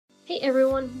Hey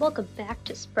everyone, welcome back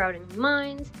to Sprouting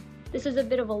Minds. This is a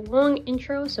bit of a long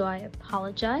intro, so I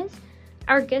apologize.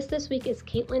 Our guest this week is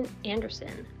Caitlin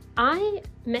Anderson. I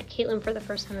met Caitlin for the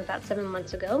first time about 7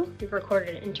 months ago. We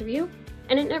recorded an interview,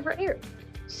 and it never aired.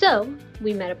 So,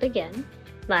 we met up again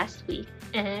last week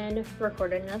and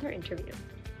recorded another interview,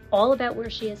 all about where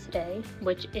she is today,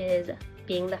 which is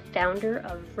being the founder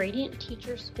of Radiant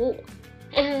Teacher School.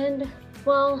 And,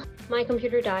 well, my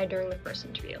computer died during the first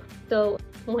interview. So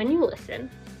when you listen,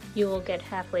 you will get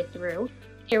halfway through.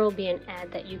 There will be an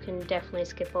ad that you can definitely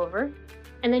skip over,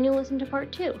 and then you'll listen to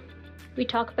part 2. We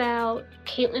talk about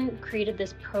Caitlin created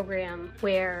this program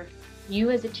where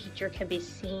you as a teacher can be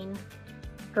seen,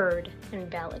 heard, and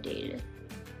validated.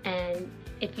 And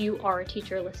if you are a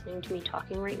teacher listening to me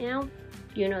talking right now,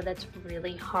 you know that's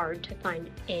really hard to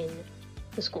find in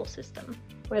the school system.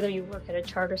 Whether you work at a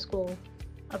charter school,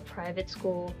 a private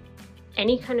school,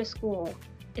 any kind of school,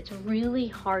 it's really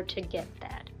hard to get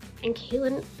that. And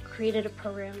Caitlin created a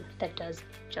program that does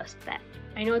just that.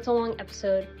 I know it's a long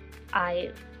episode.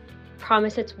 I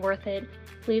promise it's worth it.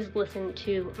 Please listen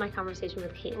to my conversation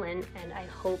with Caitlin, and I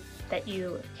hope that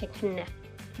you can connect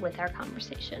with our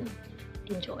conversation.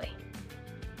 Enjoy.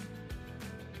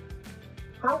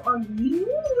 How are you?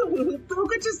 So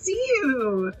good to see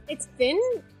you.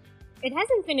 It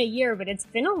hasn't been a year, but it's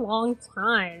been a long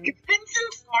time. It's been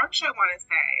since March, I want to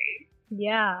say.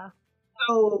 Yeah.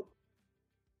 So,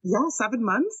 7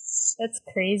 months? That's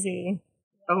crazy.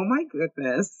 Oh my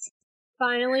goodness.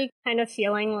 Finally kind of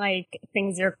feeling like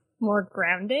things are more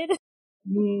grounded.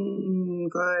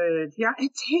 Good. Yeah,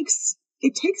 it takes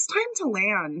time to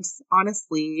land,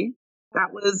 honestly.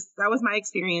 That was my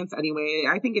experience anyway.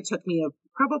 I think it took me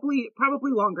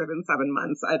probably longer than 7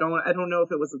 months. I don't know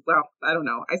if it was, I don't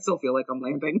know. I still feel like I'm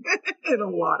landing in a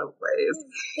lot of ways.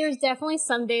 There's definitely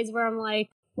some days where I'm like,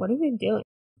 what are you doing?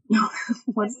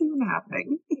 What's even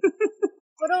happening?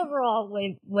 But overall,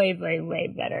 way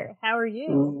better. How are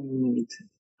you?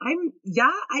 I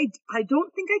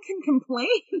don't think I can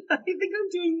complain. I think I'm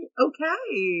doing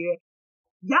okay.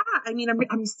 Yeah, I mean,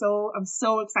 I'm so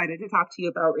excited to talk to you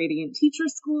about Radiant Teacher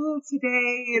School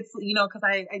today. It's, because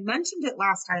I mentioned it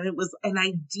last time. It was an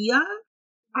idea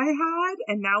I had,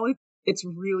 and now it's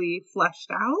really fleshed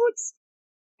out,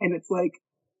 and it's like,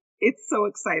 it's so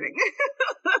exciting.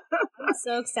 I'm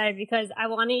so excited because I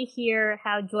want to hear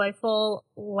how Joyful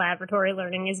Laboratory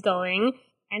Learning is going,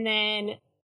 and then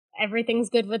everything's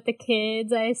good with the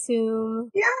kids, I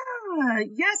assume. Yeah.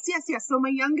 Yes. So my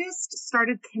youngest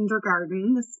started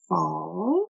kindergarten this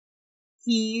fall.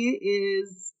 He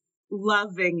is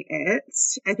loving it.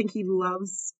 I think he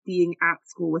loves being at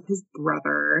school with his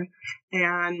brother.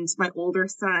 And my older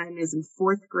son is in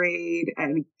 4th grade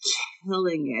and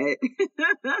killing it.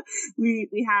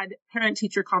 We had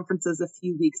parent-teacher conferences a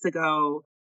few weeks ago,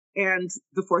 and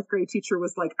the 4th grade teacher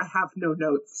was like, I have no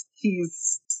notes.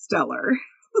 He's stellar.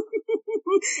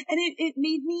 And it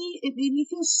made me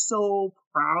feel so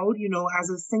proud, as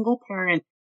a single parent,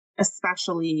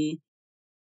 especially,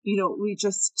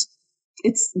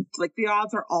 it's like the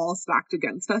odds are all stacked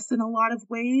against us in a lot of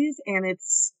ways. And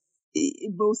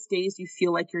most days you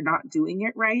feel like you're not doing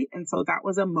it right. And so that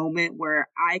was a moment where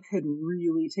I could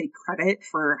really take credit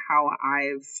for how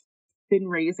I've been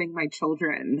raising my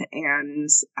children. And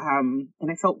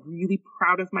I felt really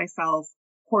proud of myself.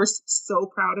 Of course, so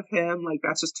proud of him. Like,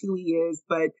 that's just who he is.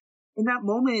 But in that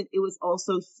moment, it was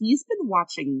also, he's been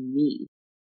watching me.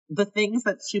 The things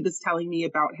that she was telling me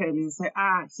about him is like,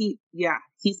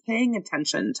 he's paying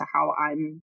attention to how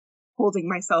I'm holding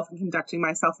myself and conducting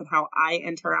myself and how I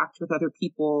interact with other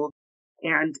people.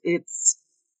 And it's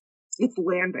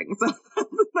landing. So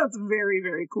that's very,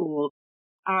 very cool.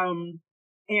 So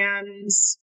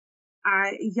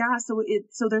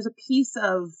there's a piece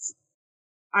of,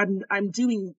 I'm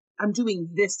doing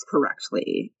this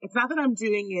correctly. It's not that I'm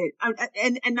doing it,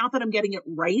 and not that I'm getting it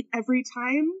right every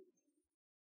time,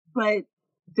 but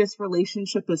this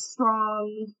relationship is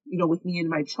strong, with me and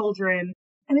my children.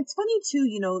 And it's funny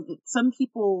too, some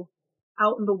people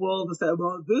out in the world will say,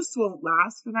 well, this won't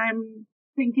last. And I'm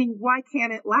thinking, why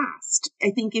can't it last?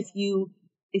 I think if you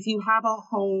have a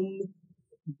home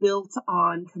built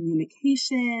on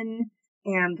communication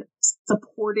and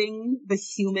supporting the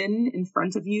human in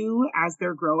front of you as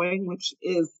they're growing, which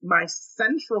is my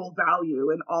central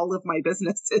value in all of my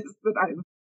businesses that I've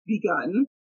begun,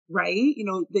 right?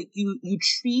 That you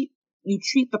treat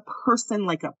the person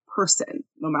like a person,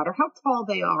 no matter how tall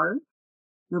they are,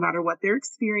 no matter what their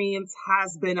experience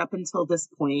has been up until this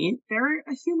point, they're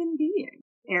a human being.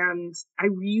 And I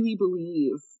really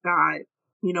believe that,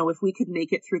 if we could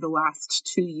make it through the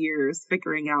last 2 years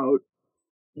figuring out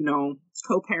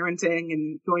co-parenting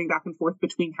and going back and forth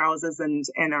between houses,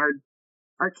 and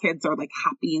our kids are like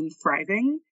happy and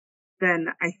thriving, then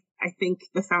I think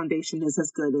the foundation is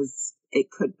as good as it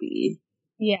could be.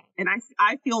 Yeah. And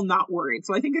I feel not worried.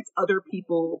 So I think it's other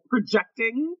people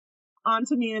projecting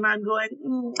onto me, and I'm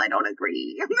going, I don't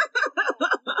agree.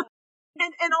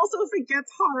 and also, if it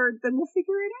gets hard, then we'll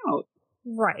figure it out.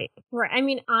 Right. I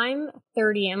mean, I'm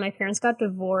 30 and my parents got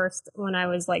divorced when I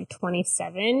was like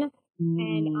 27.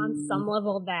 And on some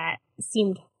level that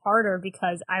seemed harder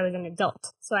because I was an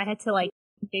adult. So I had to like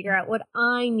figure out what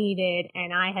I needed,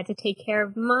 and I had to take care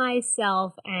of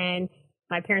myself, and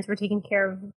my parents were taking care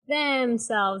of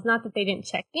themselves. Not that they didn't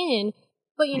check in,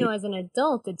 but as an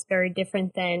adult, it's very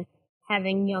different than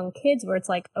having young kids where it's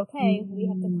like, okay, we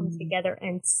have to come together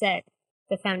and set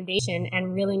the foundation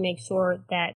and really make sure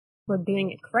that we're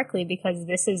doing it correctly, because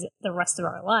this is the rest of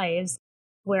our lives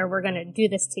where we're going to do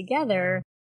this together.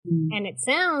 And it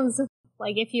sounds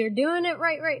like if you're doing it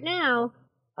right now,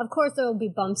 of course there will be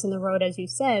bumps in the road, as you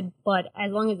said, but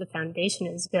as long as the foundation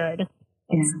is good,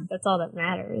 that's all that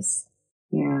matters.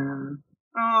 Yeah.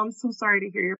 Oh, I'm so sorry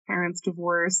to hear your parents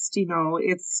divorced.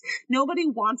 It's nobody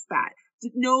wants that.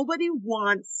 Nobody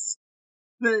wants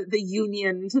the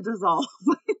union to dissolve.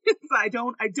 I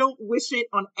don't wish it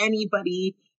on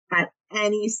anybody at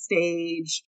any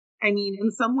stage. I mean, in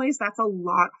some ways that's a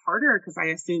lot harder because I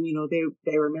assume,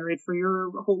 they were married for your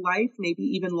whole life, maybe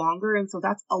even longer. And so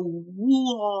that's a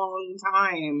long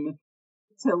time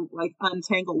to like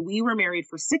untangle. We were married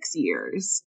for 6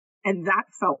 years, and that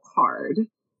felt hard.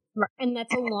 Right. And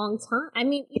that's a long time. I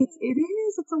mean, it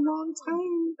is. It's a long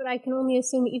time. But I can only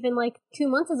assume even like 2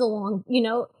 months is a long,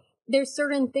 there's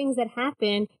certain things that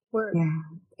happen where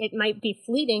it might be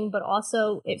fleeting, but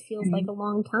also it feels like a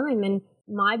long time. And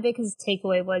my biggest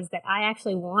takeaway was that I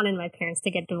actually wanted my parents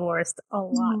to get divorced a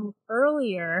lot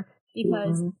earlier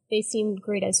because they seemed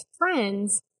great as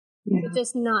friends, but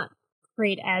just not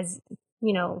great as,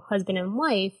 husband and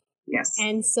wife. Yes.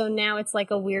 And so now it's like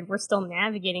we're still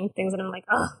navigating things, and I'm like,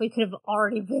 oh, we could have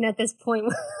already been at this point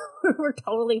where we're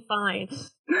totally fine.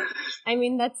 I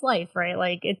mean, that's life, right?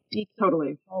 Like you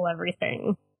totally control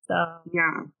everything. So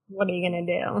what are you gonna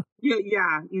do?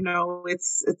 Yeah.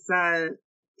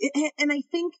 And I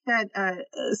think that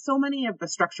so many of the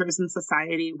structures in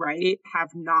society, right,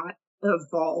 have not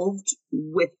evolved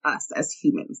with us as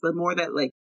humans. The more that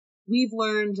like we've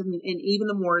learned, and even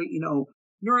the more,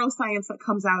 neuroscience that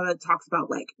comes out that talks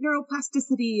about like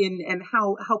neuroplasticity and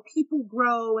how people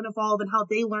grow and evolve and how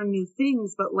they learn new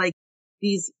things. But like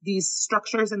these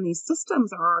structures and these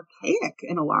systems are archaic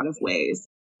in a lot of ways,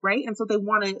 right? And so they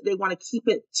want to keep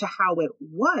it to how it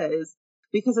was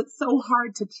because it's so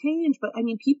hard to change. But I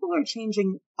mean, people are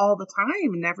changing all the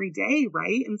time and every day,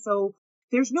 right? And so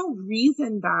there's no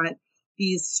reason that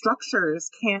these structures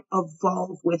can't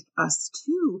evolve with us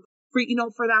too.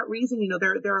 For that reason,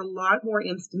 there are a lot more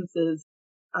instances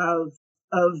of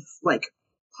like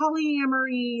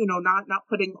polyamory, not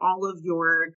putting all of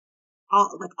your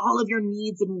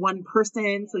needs in one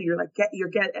person. So you're like,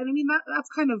 and I mean, that's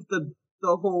kind of the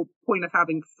whole point of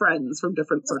having friends from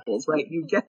different circles, right? You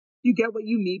get what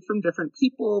you need from different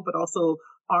people, but also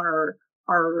our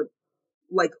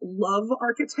like love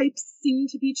archetypes seem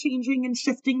to be changing and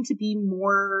shifting to be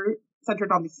more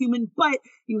centered on the human, but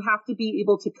you have to be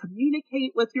able to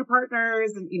communicate with your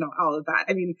partners and, all of that.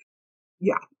 I mean,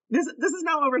 yeah, this is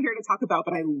not what we're here to talk about,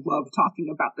 but I love talking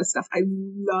about this stuff. I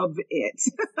love it.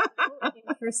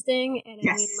 Interesting. And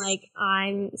I mean, like,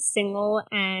 I'm single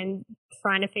and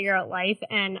trying to figure out life,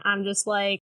 and I'm just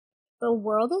like, the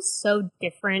world is so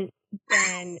different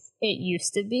than it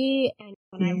used to be. And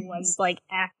when I was like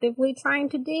actively trying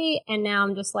to date, and now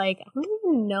I'm just like, I don't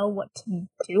even know what to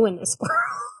do in this world.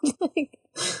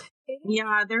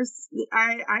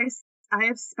 I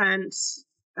have spent,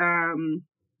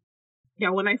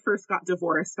 when I first got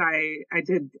divorced, I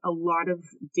did a lot of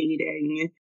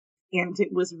dating, and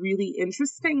it was really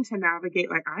interesting to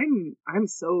navigate. Like I'm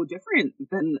so different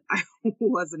than I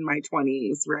was in my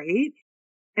 20s, right?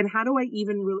 And how do I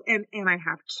even really, and I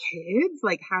have kids.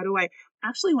 Like, how do I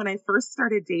actually, when I first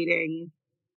started dating,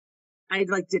 I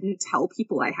like didn't tell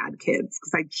people I had kids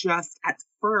because I just at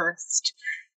first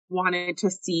wanted to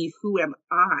see who am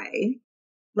I?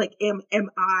 Like, am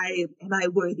I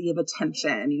worthy of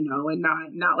attention, and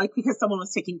not like because someone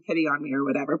was taking pity on me or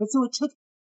whatever. But so it took,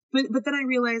 but then I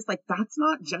realized like, that's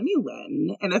not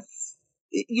genuine. And if,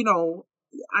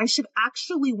 I should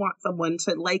actually want someone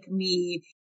to like me,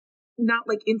 not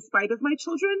like in spite of my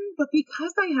children, but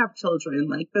because I have children,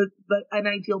 like an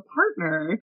ideal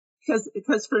partner.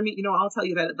 Because for me, I'll tell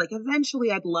you that like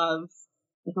eventually I'd love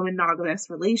like a monogamous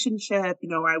relationship.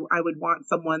 I would want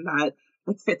someone that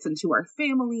like fits into our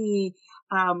family.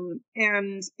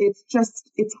 And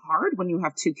it's hard when you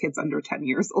have two kids under 10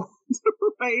 years old,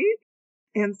 right?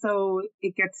 And so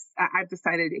I've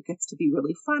decided it gets to be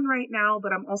really fun right now,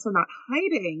 but I'm also not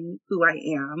hiding who I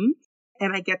am.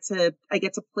 And I get to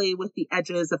play with the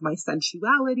edges of my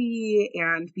sensuality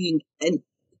and being in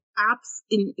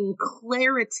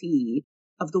clarity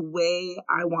of the way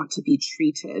I want to be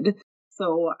treated.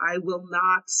 So I will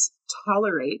not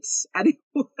tolerate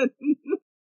anyone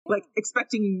like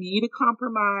expecting me to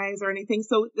compromise or anything.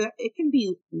 So it can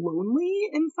be lonely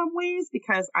in some ways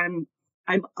because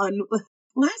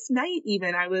last night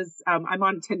even I'm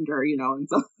on Tinder, and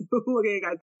so okay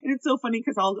guys. And it's so funny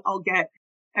because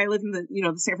I live in the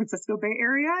San Francisco Bay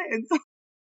Area, and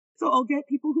so I'll get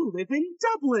people who live in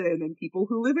Dublin and people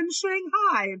who live in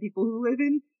Shanghai and people who live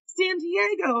in San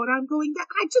Diego. And I'm going,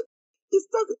 this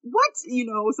doesn't, what?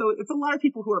 So it's a lot of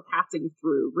people who are passing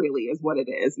through, really, is what it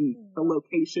is. And the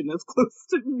location is close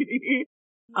to me.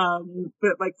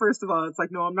 But like, first of all, it's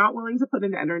like, no, I'm not willing to put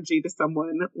an energy to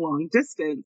someone long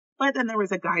distance. But then there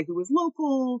was a guy who was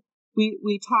local.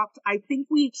 We talked, I think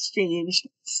we exchanged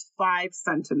 5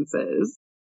 sentences.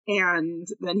 And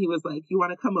then he was like, you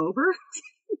want to come over?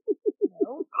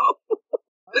 No.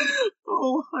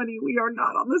 Oh, honey, we are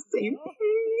not on the same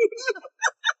page.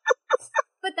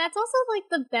 But that's also like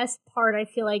the best part, I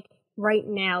feel like, right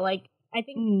now. Like, I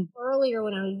think earlier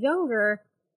when I was younger,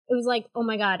 it was like, oh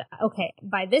my God, okay,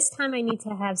 by this time I need to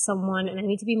have someone and I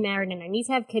need to be married and I need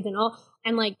to have kids and all.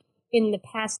 And like in the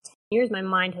past 10 years, my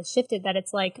mind has shifted that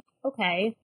it's like,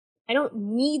 okay, I don't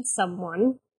need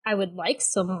someone. I would like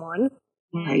someone.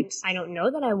 Right. I don't know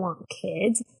that I want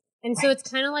kids. And so it's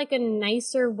kind of like a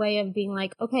nicer way of being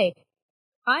like, okay,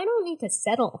 I don't need to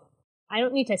settle. I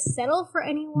don't need to settle for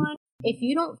anyone. If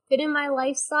you don't fit in my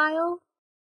lifestyle,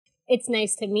 it's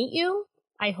nice to meet you.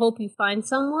 I hope you find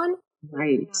someone.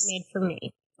 Right. Not made for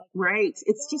me. Right.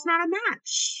 It's just not a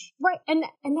match. Right. And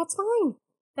that's fine.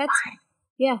 That's fine.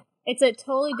 Yeah. It's a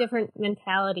totally different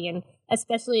mentality. And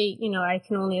especially, I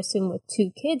can only assume with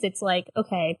 2 kids, it's like,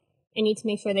 okay, I need to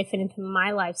make sure they fit into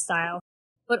my lifestyle,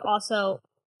 but also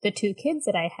the 2 kids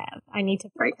that I have. I need to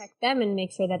protect them and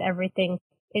make sure that everything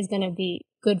is going to be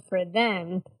good for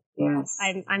them. Yes.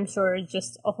 I'm sure it's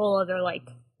just a whole other like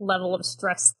level of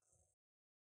stress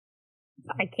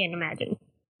I can't imagine.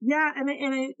 Yeah, and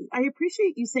I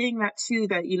appreciate you saying that too,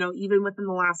 that even within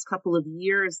the last couple of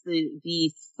years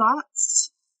the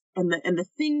thoughts and the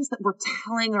things that we're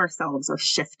telling ourselves are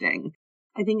shifting.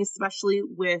 I think especially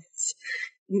with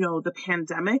the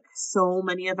pandemic, so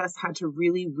many of us had to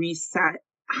really reset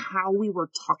how we were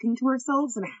talking to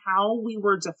ourselves and how we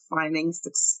were defining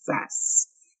success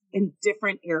in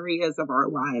different areas of our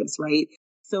lives, right?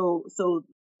 So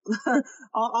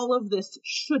all of this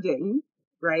shoulding,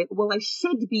 right? Well, I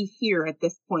should be here at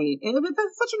this point. And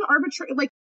that's such an arbitrary,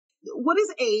 like, what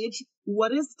is age?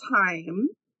 What is time?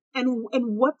 And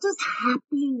what does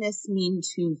happiness mean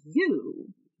to you?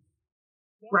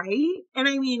 Right? And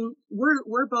I mean,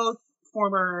 we're both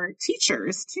former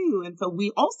teachers too. And so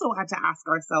we also had to ask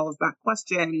ourselves that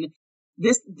question.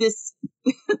 This this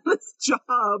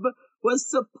job was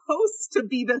supposed to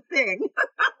be the thing.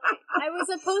 I was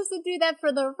supposed to do that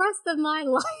for the rest of my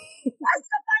life.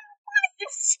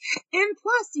 And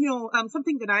plus,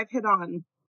 something that I've hit on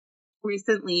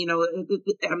recently,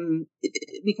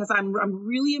 because I'm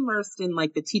really immersed in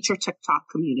like the teacher TikTok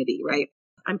community, right?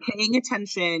 I'm paying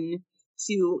attention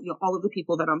to all of the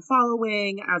people that I'm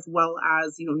following, as well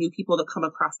as new people that come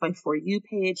across my For You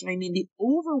page. And I mean, the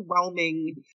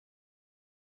overwhelming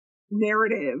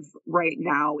narrative right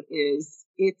now is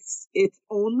it's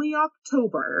only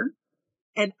October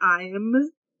and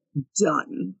I'm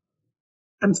done.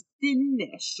 I'm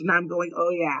finished. And I'm going,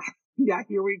 oh yeah,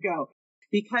 here we go.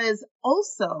 Because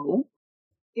also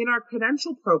in our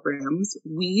credential programs,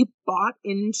 we bought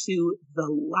into the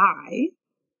lie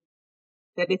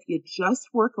that if you just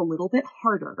work a little bit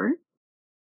harder,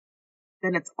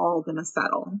 then it's all going to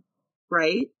settle,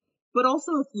 right? But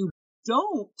also if you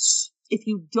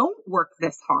don't work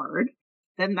this hard,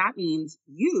 then that means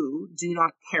you do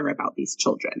not care about these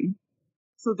children.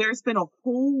 So there's been a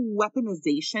whole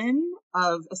weaponization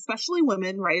of, especially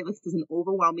women, right? This is an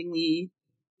overwhelmingly,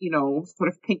 sort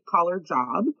of pink collar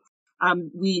job.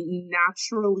 We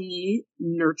naturally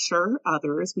nurture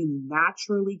others. We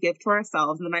naturally give to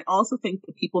ourselves. And then I also think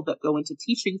the people that go into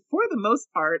teaching, for the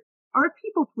most part, are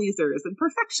people pleasers and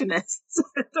perfectionists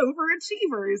and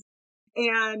overachievers.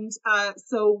 And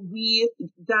so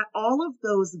that all of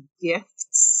those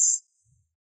gifts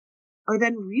are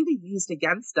then really used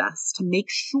against us to make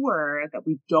sure that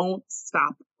we don't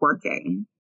stop working.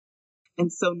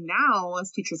 And so now,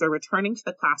 as teachers are returning to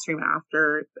the classroom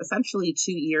after essentially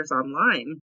 2 years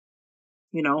online,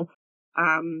 you know,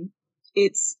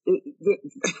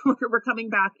 we're coming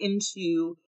back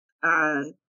into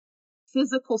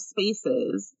physical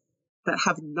spaces that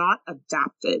have not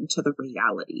adapted to the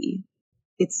reality.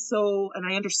 It's so, and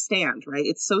I understand, right?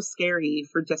 It's so scary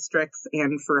for districts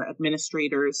and for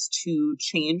administrators to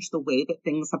change the way that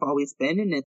things have always been.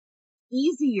 And it's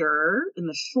easier in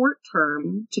the short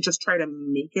term to just try to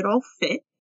make it all fit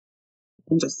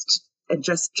and just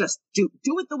do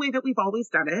it the way that we've always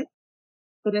done it.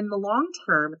 But in the long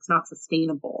term, it's not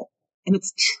sustainable. And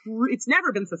it's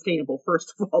never been sustainable,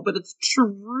 first of all, but it's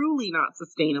truly not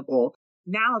sustainable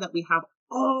now that we have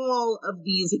all of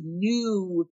these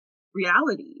new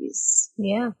realities.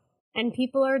 Yeah. And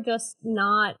people are just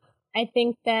not, I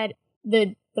think that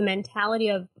the mentality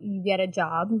of you get a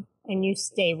job and you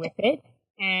stay with it.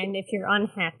 And if you're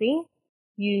unhappy,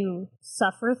 you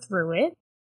suffer through it.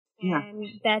 Yeah. And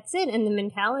that's it. And the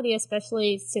mentality,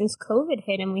 especially since COVID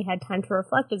hit and we had time to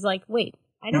reflect, is like, wait,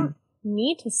 I don't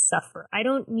need to suffer. I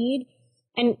don't need.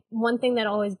 And one thing that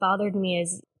always bothered me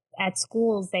is at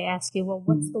schools, they ask you, well,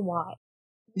 what's the why?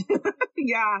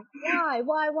 Yeah.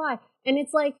 Why? And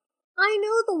it's like, I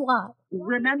know the why.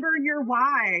 Remember your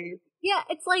why. Yeah,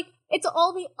 it's like, it's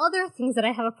all the other things that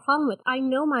I have a problem with. I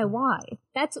know my why.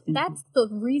 That's the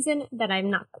reason that I'm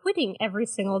not quitting every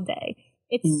single day.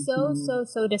 It's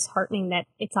so disheartening that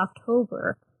it's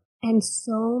October and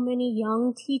so many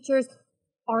young teachers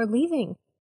are leaving.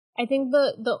 I think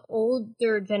the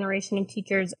older generation of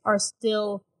teachers are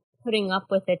still putting up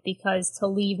with it because to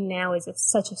leave now is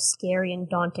such a scary and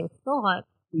daunting thought.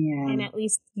 Yeah. And at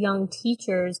least young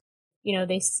teachers, you know,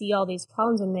 they see all these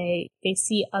problems and they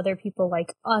see other people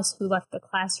like us who left the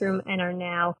classroom and are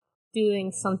now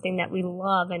doing something that we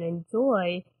love and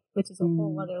enjoy, which is a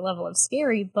whole other level of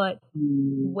scary, but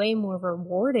way more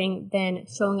rewarding than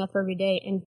showing up every day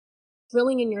and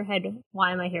drilling in your head,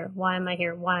 why am I here? Why am I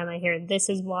here? Why am I here? This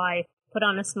is why. Put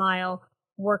on a smile,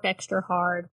 work extra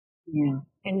hard,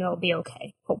 and it'll be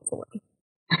okay, hopefully.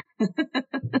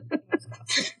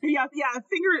 Yeah.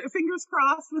 Fingers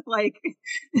crossed with like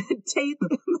tape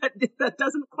that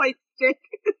doesn't quite stick.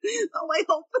 I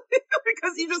hope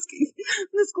because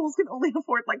the schools can only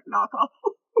afford like knockoff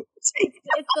tape.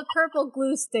 It's the purple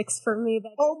glue sticks for me.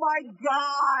 Oh my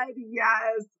God!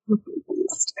 Yes, glue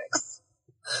sticks.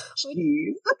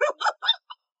 Jeez.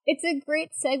 It's a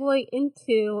great segue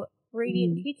into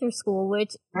Radiant Teacher School,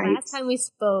 which last time we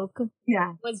spoke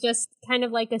was just kind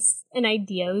of like an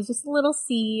idea. It was just a little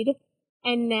seed.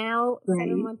 And now,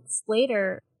 7 months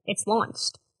later, it's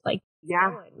launched. Like,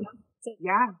 So,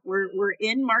 we're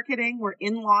in marketing. We're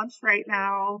in launch right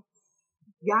now.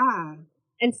 Yeah.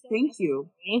 And so thank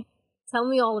you. Tell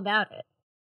me all about it.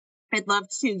 I'd love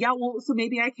to. Yeah. Well, so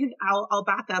maybe I'll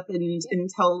back up and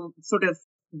tell sort of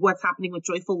what's happening with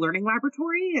Joyful Learning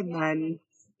Laboratory and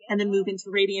then move into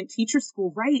Radiant Teacher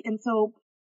School. Right. And so,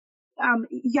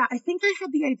 I think I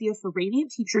had the idea for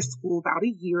Radiant Teacher School about a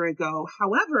year ago.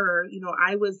 However,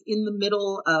 I was in the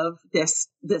middle of this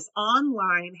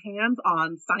online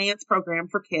hands-on science program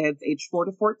for kids age 4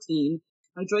 to 14,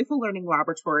 my Joyful Learning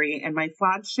Laboratory, and my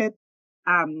flagship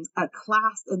a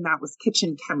class, and that was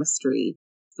kitchen chemistry.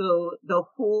 So the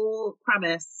whole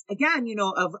premise, again,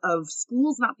 of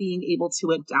schools not being able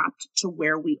to adapt to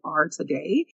where we are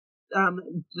today.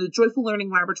 The Joyful Learning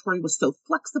Laboratory was so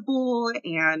flexible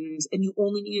and you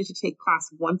only needed to take class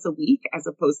once a week as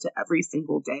opposed to every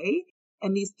single day.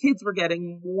 And these kids were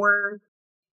getting more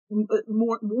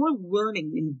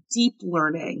learning and deep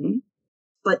learning,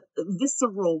 but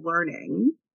visceral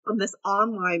learning from this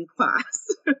online class,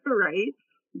 right?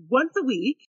 Once a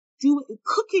week, do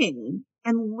cooking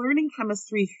and learning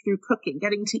chemistry through cooking,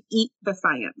 getting to eat the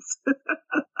science.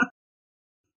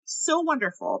 So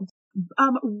wonderful.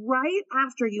 Right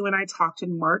after you and I talked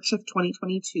in March of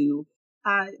 2022,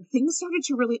 things started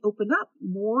to really open up.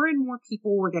 More and more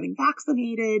people were getting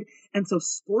vaccinated. And so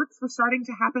sports were starting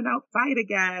to happen outside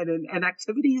again and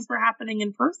activities were happening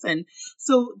in person.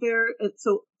 So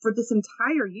for this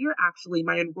entire year, actually,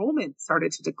 my enrollment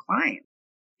started to decline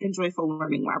in Joyful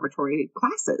Learning Laboratory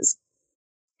classes.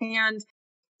 And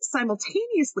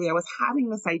simultaneously, I was having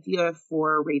this idea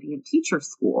for Radiant Teacher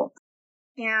School.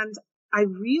 And I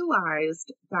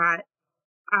realized that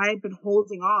I'd been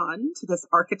holding on to this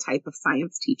archetype of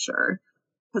science teacher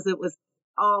because it was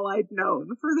all I'd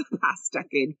known for the past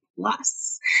decade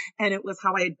plus. And it was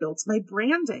how I had built my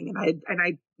branding. And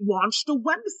I launched a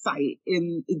website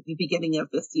in the beginning of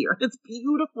this year. It's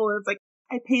beautiful. It's like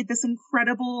I paid this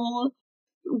incredible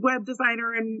web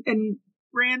designer and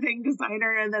branding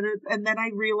designer, and then I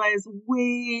realized,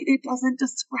 wait, it doesn't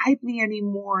describe me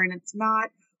anymore, and it's not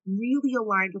really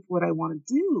aligned with what I want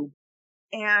to do.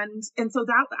 And so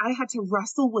that I had to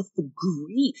wrestle with the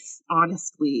grief,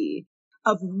 honestly,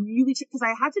 of really, because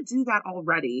I had to do that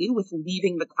already with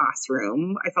leaving the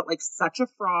classroom. I felt like such a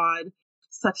fraud,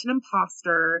 such an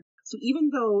imposter. So even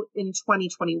though in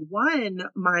 2021,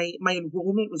 my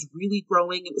enrollment was really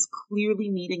growing, it was clearly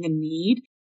meeting a need,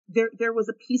 there was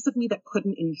a piece of me that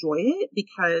couldn't enjoy it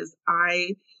because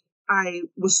I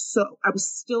was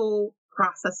still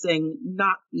processing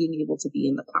not being able to be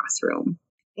in the classroom.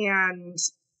 And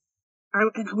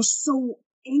I was so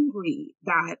angry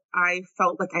that I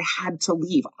felt like I had to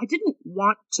leave. I didn't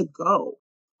want to go.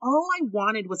 All I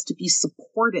wanted was to be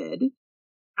supported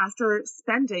after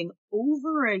spending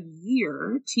over a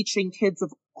year teaching kids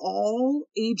of all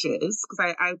ages,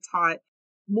 because I taught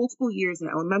multiple years in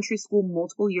elementary school,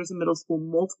 multiple years in middle school,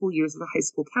 multiple years as a high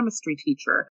school chemistry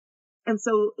teacher. And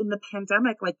so in the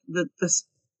pandemic, like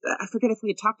I forget if we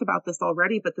had talked about this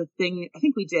already, but the thing, I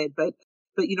think we did, but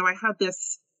I had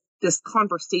this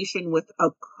conversation with a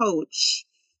coach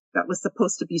that was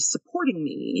supposed to be supporting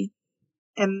me,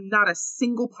 and not a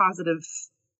single positive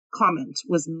comment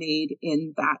was made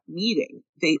in that meeting.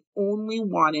 They only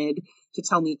wanted to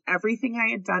tell me everything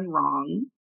I had done wrong,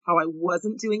 how I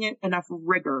wasn't doing it enough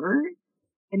rigor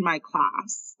in my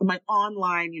class, in my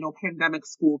online, pandemic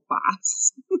school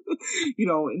class,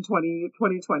 in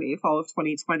 2020, fall of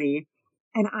 2020.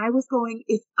 And I was going,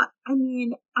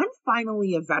 I'm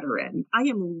finally a veteran. I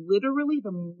am literally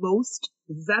the most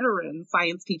veteran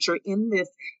science teacher in this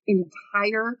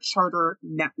entire charter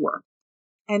network.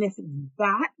 And if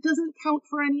that doesn't count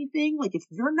for anything, like if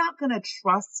you're not going to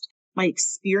trust my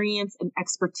experience and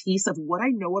expertise of what I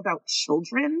know about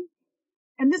children,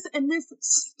 and this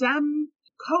STEM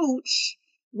coach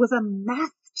was a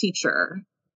math teacher,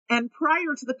 and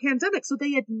prior to the pandemic, so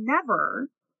they had never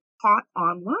taught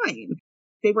online.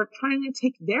 They were trying to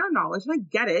take their knowledge, and I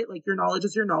get it, like your knowledge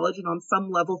is your knowledge, and on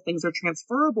some level things are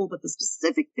transferable, but the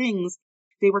specific things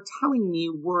they were telling me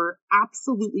were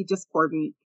absolutely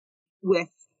discordant with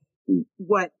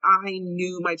what I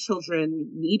knew my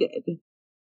children needed.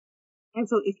 And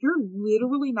so if you're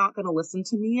literally not going to listen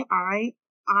to me, I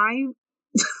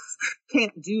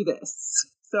can't do this.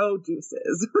 So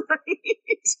deuces, right?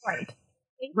 Right.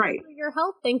 Thank Right. you for your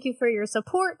help. Thank you for your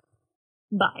support.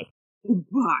 Bye.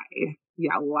 Bye.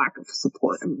 Yeah, lack of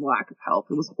support and lack of help.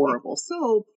 It was horrible.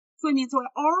 So I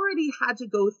already had to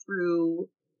go through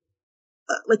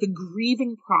like a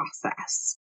grieving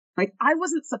process. Like I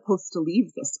wasn't supposed to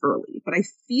leave this early, but I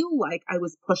feel like I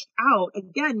was pushed out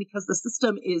again because the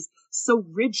system is so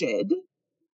rigid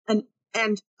and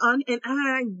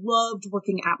I loved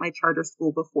working at my charter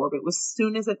school before, but as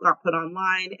soon as it got put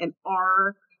online and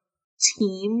our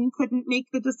team couldn't make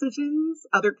the decisions,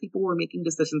 other people were making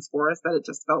decisions for us, that it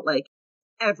just felt like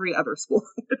every other school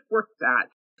I had worked at.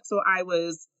 So I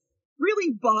was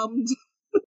really bummed,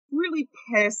 really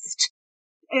pissed.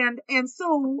 And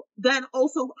so then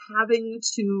also having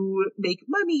to make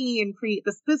money and create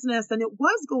this business, and it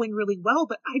was going really well,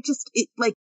 but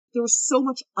there was so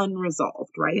much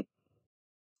unresolved, right?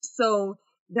 So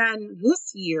then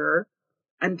this year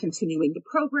I'm continuing the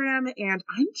program and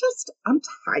I'm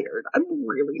tired. I'm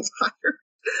really tired.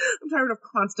 I'm tired of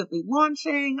constantly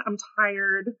launching. I'm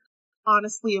tired,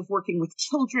 honestly, of working with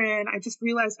children. I just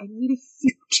realized I need a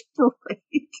huge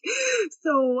break.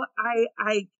 So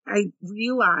I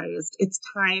realized it's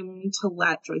time to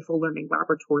let Joyful Learning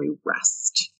Laboratory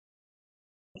rest.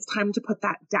 It's time to put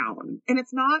that down. And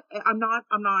I'm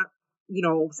not,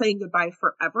 saying goodbye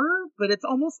forever, but it's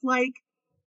almost like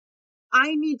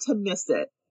I need to miss it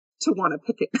to want to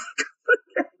pick it back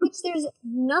up. Which there's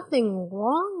nothing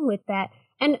wrong with that.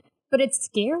 But it's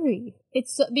scary.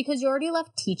 It's because you already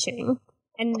left teaching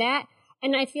and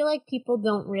I feel like people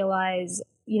don't realize,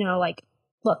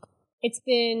 look,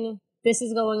 this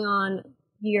is going on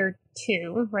year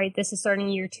 2, right? This is starting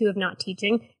year 2 of not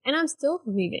teaching and I'm still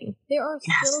grieving. There are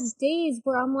still days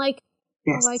where I'm like,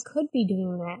 yes. I could be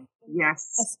doing that.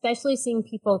 Yes. Especially seeing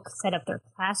people set up their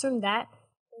classroom. The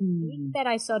week that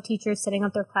I saw teachers setting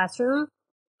up their classroom,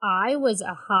 I was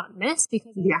a hot mess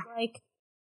because I was like,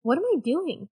 what am I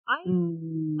doing?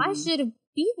 I should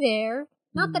be there.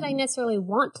 Not that I necessarily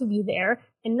want to be there,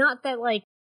 and not that like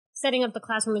setting up the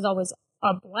classroom is always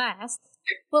a blast,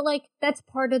 but like that's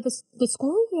part of the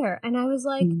school year. And I was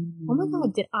like, oh my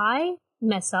God, did I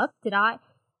mess up?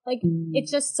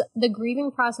 It's just the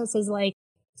grieving process is like,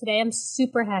 today I'm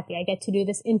super happy I get to do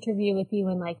this interview with you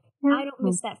and like, I don't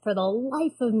miss that for the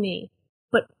life of me.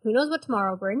 but who knows what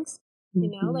tomorrow brings? You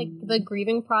know, like the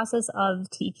grieving process of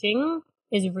teaching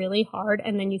is really hard.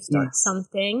 And then you start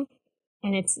something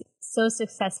and it's so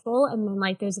successful. And then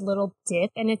like there's a little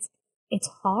dip and it's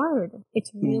hard.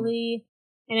 It's really,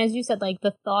 and as you said, like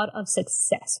the thought of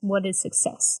success, what is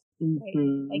success? Right?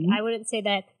 Like I wouldn't say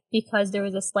that because there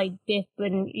was a slight dip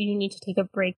and you need to take a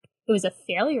break, it was a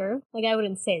failure. Like I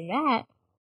wouldn't say that,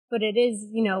 but it is,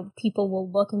 you know, people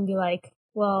will look and be like,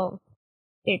 well,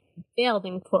 it failed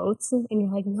in quotes, and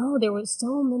you're like, no, there were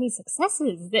so many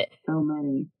successes that so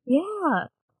many. Yeah.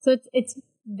 So it's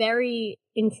very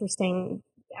interesting.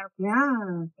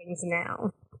 Things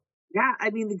now. Yeah,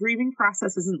 I mean the grieving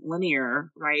process isn't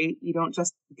linear, right? You don't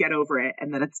just get over it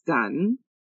and then it's done.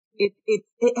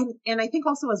 And I think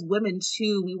also as women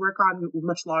too, we work on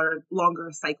much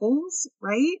longer cycles,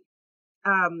 right?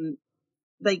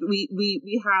 Like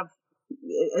we have,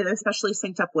 and especially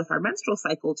synced up with our menstrual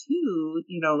cycle too,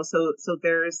 you know, so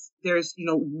there's, you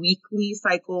know, weekly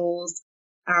cycles,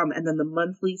 and then the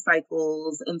monthly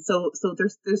cycles. And so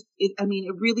there's, I mean,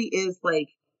 it really is like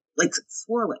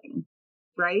swirling,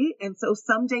 right? And so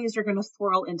some days you're going to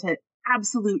swirl into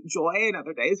absolute joy and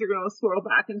other days you're going to swirl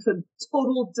back into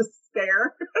total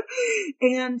despair.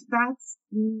 And that's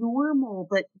normal,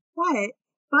 but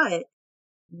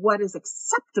what is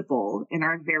acceptable in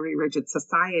our very rigid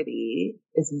society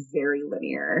is very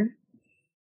linear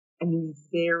and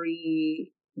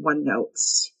very one note.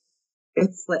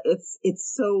 It's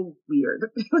so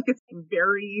weird. Like it's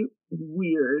very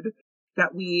weird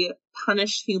that we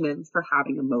punish humans for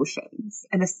having emotions,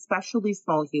 and especially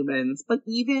small humans, but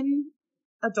even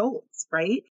adults,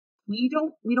 right? We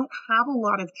don't have a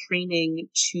lot of training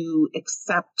to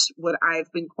accept what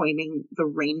I've been coining the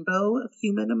rainbow of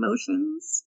human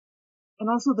emotions and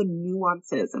also the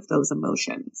nuances of those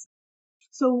emotions.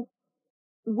 So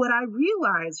what I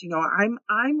realized, you know,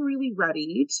 I'm really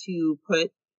ready to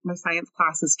put my science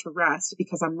classes to rest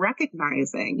because I'm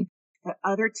recognizing that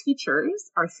other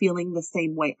teachers are feeling the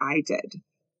same way I did.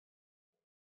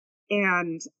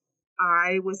 And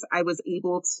I was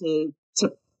able to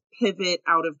pivot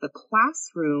out of the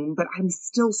classroom, but I'm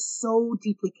still so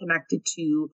deeply connected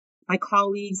to my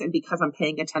colleagues and because I'm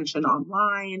paying attention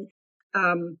online.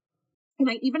 And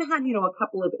I even had, you know, a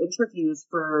couple of interviews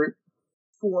for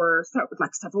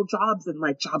like several jobs and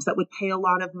like jobs that would pay a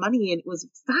lot of money. And it was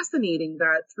fascinating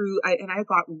that I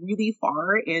got really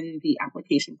far in the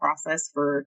application process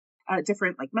for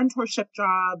different like mentorship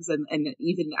jobs. And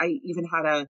I even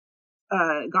had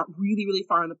got really, really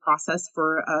far in the process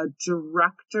for a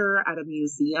director at a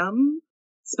museum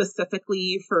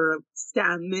specifically for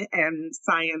STEM and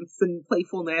science and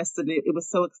playfulness. And it was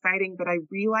so exciting, but I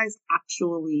realized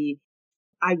actually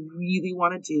I really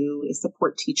want to do is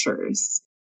support teachers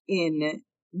in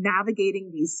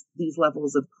navigating these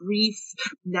levels of grief,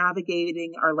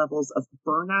 navigating our levels of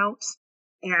burnout,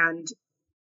 and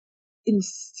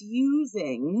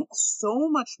infusing so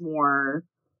much more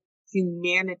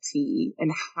humanity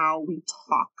in how we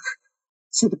talk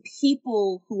to the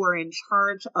people who are in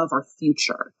charge of our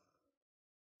future.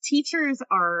 Teachers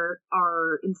are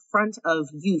in front of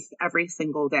youth every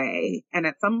single day, and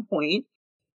at some point,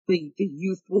 the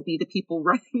youth will be the people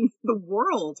running the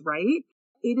world, right?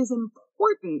 It is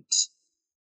important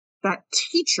that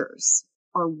teachers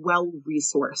are well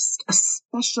resourced,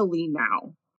 especially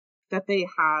now that they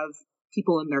have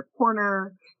people in their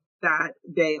corner, that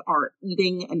they are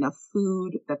eating enough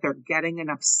food, that they're getting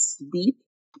enough sleep,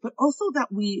 but also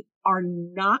that we are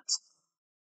not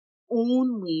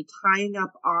only tying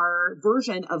up our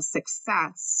version of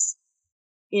success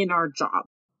in our job.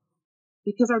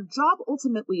 Because our job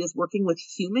ultimately is working with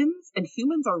humans, and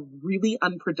humans are really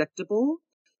unpredictable,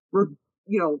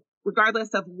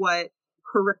 regardless of what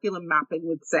curriculum mapping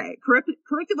would say.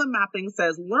 Curriculum mapping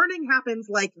says learning happens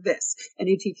like this, and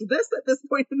you teach this at this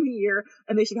point in the year,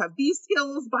 and they should have these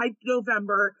skills by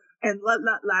November, and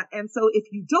And so if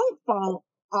you don't fall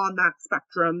on that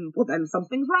spectrum, well, then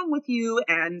something's wrong with you,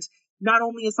 and not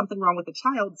only is something wrong with the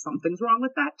child, something's wrong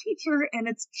with that teacher, and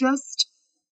it's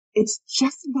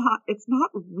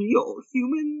not real.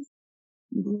 Humans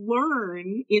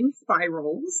learn in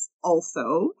spirals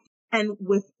also, and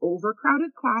with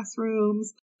overcrowded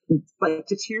classrooms, like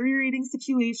deteriorating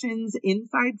situations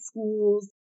inside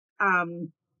schools,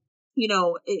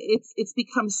 it's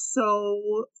become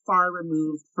so far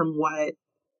removed from what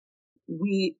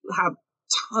we have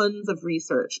tons of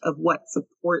research of what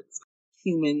supports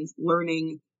humans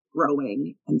learning,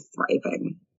 growing, and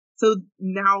thriving. So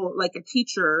now, like a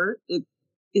teacher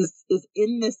is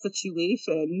in this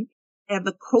situation, and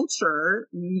the culture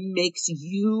makes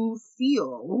you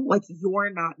feel like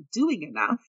you're not doing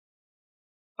enough.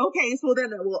 Okay, so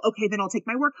then, then I'll take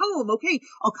my work home. Okay,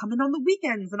 I'll come in on the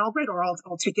weekends and I'll write, or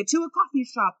I'll take it to a coffee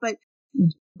shop.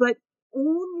 But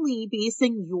only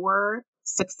basing your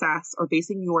success or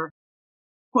basing your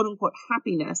quote unquote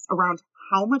happiness around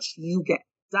how much you get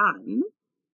done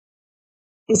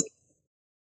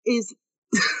is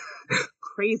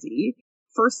crazy.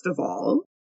 First of all,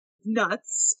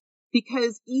 nuts.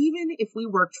 Because even if we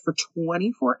worked for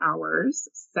 24 hours,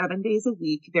 7 days a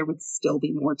week, there would still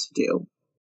be more to do.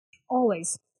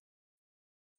 Always.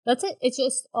 That's it. It's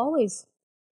just always.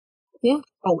 Yeah.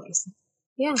 Always.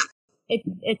 Yeah.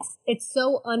 It's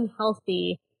so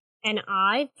unhealthy. And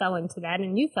I fell into that,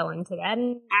 and you fell into that.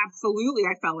 And absolutely,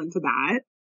 I fell into that.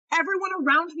 Everyone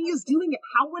around me is doing it.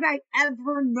 How would I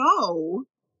ever know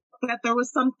that there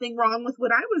was something wrong with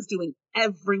what I was doing?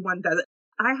 Everyone does it.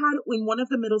 I had, in one of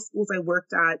the middle schools I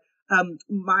worked at,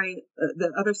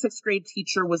 the other 6th grade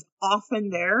teacher was often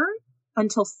there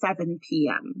until 7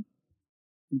 p.m.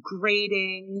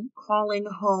 grading, calling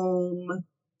home,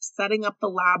 setting up the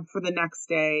lab for the next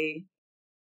day.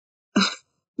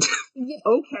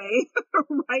 Okay,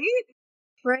 right?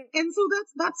 Right. And so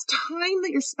that's time that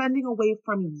you're spending away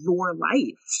from your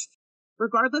life.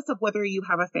 Regardless of whether you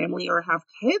have a family or have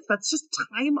kids, that's just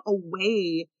time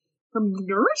away from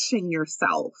nourishing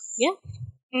yourself. Yeah.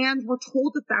 And we're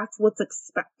told that that's what's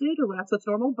expected or that's what's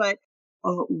normal, but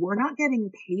we're not getting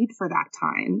paid for that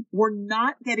time. We're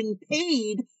not getting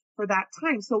paid for that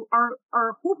time. So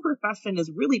our whole profession is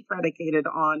really predicated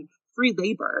on free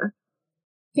labor.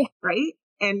 Yeah. Right?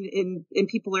 And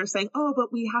people are saying, oh,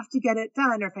 but we have to get it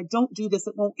done. Or if I don't do this,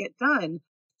 it won't get done.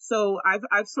 So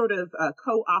I've sort of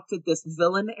co-opted this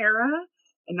villain era,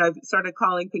 and I've started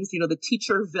calling things, the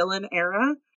teacher villain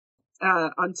era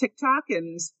on TikTok.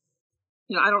 And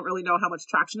I don't really know how much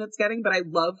traction it's getting, but I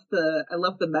love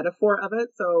the metaphor of it.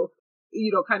 So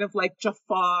kind of like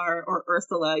Jafar or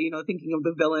Ursula, thinking of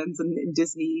the villains in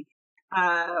Disney,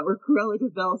 or Cruella de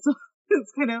Vil. So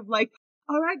it's kind of like,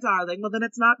 all right, darling, well, then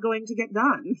it's not going to get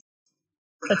done.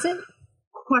 That's it.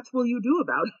 What will you do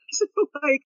about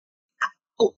it?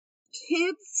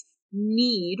 Kids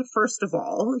need, first of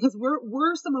all, because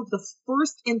we're some of the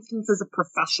first instances of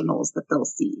professionals that they'll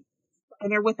see. And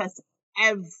they're with us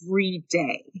every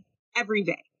day. Every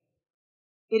day.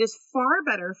 It is far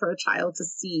better for a child to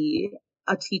see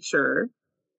a teacher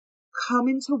come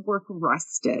into work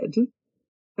rested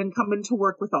than come into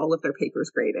work with all of their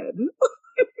papers graded.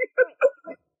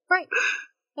 Right.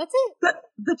 That's it.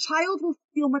 The child will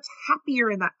feel much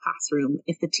happier in that classroom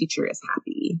if the teacher is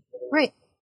happy. Right.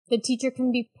 The teacher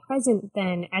can be present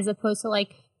then, as opposed to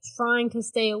like trying to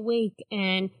stay awake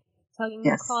and chugging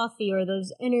coffee or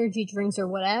those energy drinks or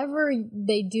whatever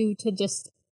they do to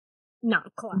just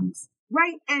not collapse.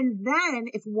 Right. And then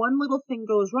if one little thing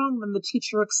goes wrong, then the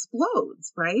teacher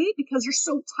explodes, right? Because you're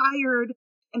so tired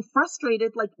and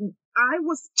frustrated. Like, I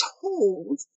was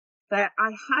told that I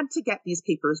had to get these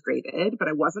papers graded, but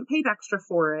I wasn't paid extra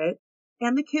for it.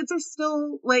 And the kids are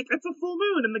still like, it's a full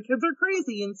moon and the kids are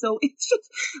crazy. And so it's just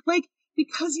like,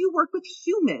 because you work with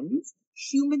humans,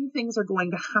 human things are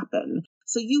going to happen.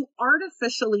 So you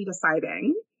artificially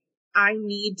deciding, I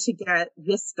need to get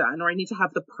this done, or I need to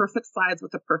have the perfect slides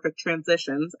with the perfect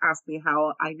transitions. Ask me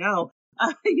how I know,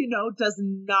 does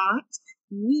not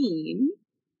mean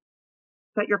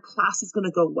that your class is going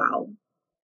to go well.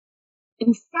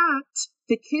 In fact,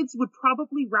 the kids would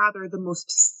probably rather the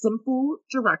most simple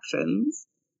directions,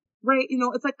 right?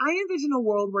 It's like I envision a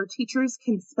world where teachers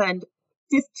can spend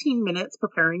 15 minutes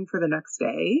preparing for the next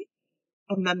day,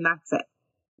 and then that's it.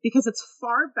 Because it's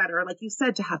far better, like you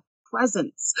said, to have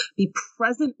presence, be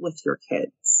present with your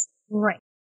kids. Right.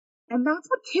 And that's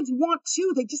what kids want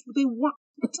too. They want,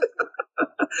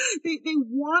 they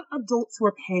want adults who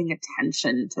are paying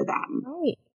attention to them.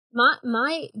 Right.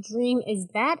 My dream is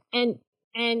that,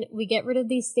 and we get rid of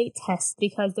these state tests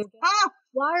because they're just,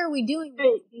 why are we doing this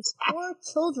to these poor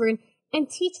children and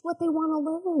teach what they want to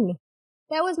learn?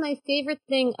 That was my favorite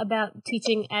thing about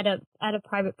teaching at a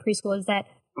private preschool, is that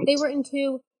they were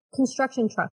into construction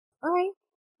trucks. All right,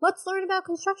 let's learn about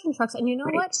construction trucks. And you know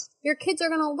what? Your kids are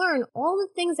going to learn all the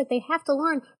things that they have to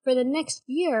learn for the next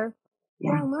year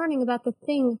while learning about the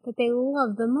thing that they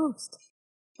love the most.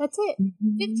 That's it.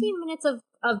 15 minutes of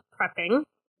prepping.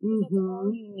 That's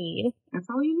all you need. That's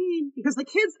all you need. Because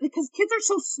kids are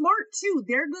so smart too.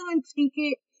 They're going to take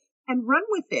it and run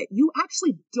with it. You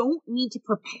actually don't need to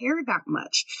prepare that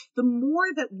much. The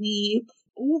more that we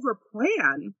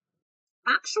overplan,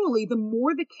 actually, the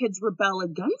more the kids rebel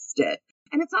against it.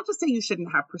 And it's not to say you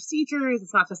shouldn't have procedures.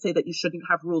 It's not to say that you shouldn't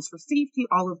have rules for safety,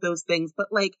 all of those things. But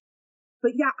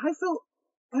yeah, I felt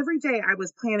every day I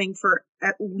was planning for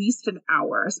at least an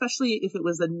hour, especially if it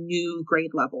was a new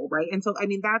grade level, right? And so, I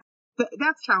mean,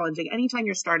 that's challenging. Anytime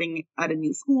you're starting at a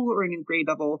new school or a new grade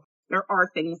level, there are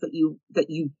things that you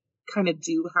kind of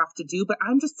do have to do. But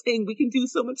I'm just saying we can do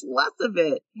so much less of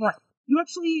it. Right. You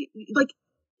actually like,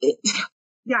 it,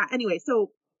 yeah. Anyway,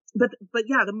 so but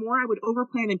yeah, the more I would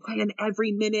overplan and plan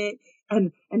every minute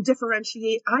and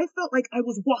differentiate, I felt like I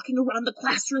was walking around the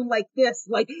classroom like this,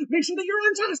 like make sure that you're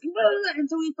on task. And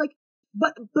so it's like,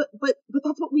 but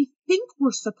that's what we think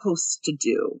we're supposed to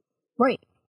do. Right.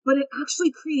 But it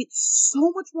actually creates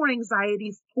so much more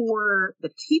anxiety for the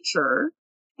teacher.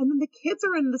 And then the kids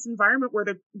are in this environment where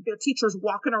their teacher's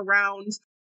walking around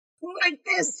like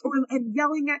this and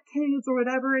yelling at kids or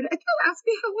whatever. And again, ask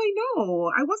me how I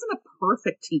know. I wasn't a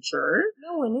perfect teacher.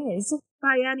 No one is.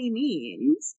 By any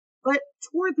means. But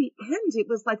toward the end, it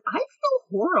was like, I feel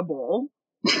horrible.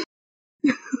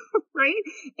 Right?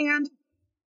 And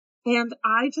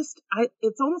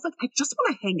it's almost like I just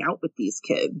want to hang out with these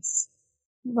kids.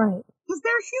 Right. Because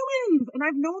they're humans. And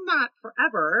I've known that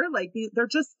forever. Like, they're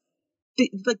just,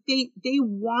 they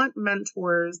want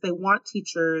mentors. They want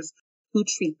teachers who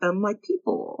treat them like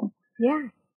people. Yeah.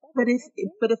 But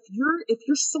if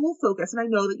you're so focused, and I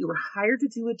know that you were hired to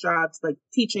do a job to like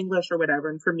teach English or whatever,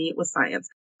 and for me it was science.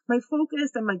 My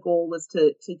focus and my goal was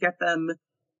to get them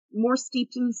more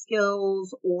steeped in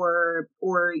skills or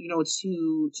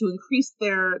to increase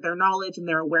their knowledge and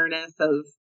their awareness of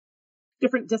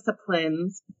different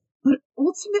disciplines. But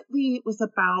ultimately it was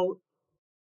about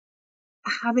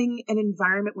having an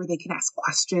environment where they can ask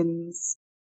questions,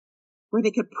 where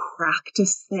they could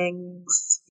practice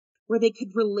things, where they could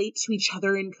relate to each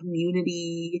other in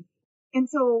community. And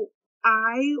so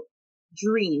I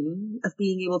dream of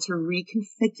being able to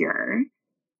reconfigure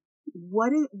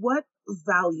what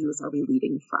values are we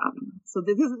leading from? So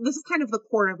this is kind of the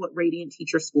core of what Radiant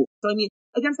Teacher School. So I mean,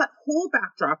 against that whole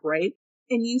backdrop, right?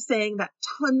 And you saying that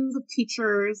tons of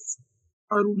teachers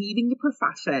are leaving the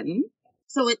profession.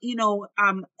 So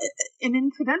and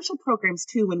in credential programs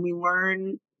too, when we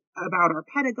learn about our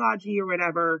pedagogy or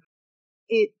whatever,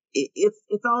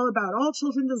 it's all about all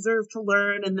children deserve to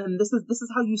learn, and then this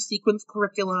is how you sequence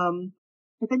curriculum.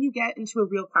 But then you get into a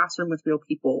real classroom with real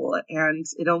people, and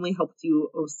it only helps you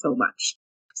so much.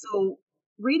 So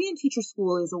Radiant Teacher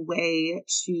School is a way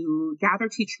to gather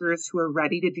teachers who are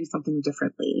ready to do something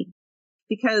differently.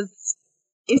 Because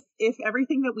if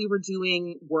everything that we were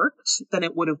doing worked, then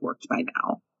it would have worked by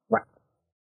now. Right.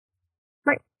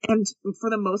 Right. And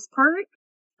for the most part,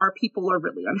 our people are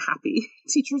really unhappy.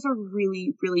 Teachers are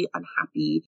really, really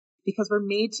unhappy because we're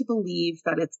made to believe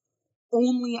that it's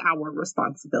only our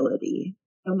responsibility.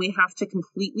 And we have to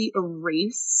completely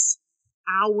erase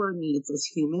our needs as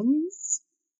humans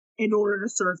in order to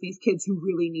serve these kids who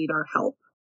really need our help.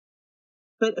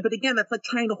 But again, that's like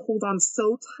trying to hold on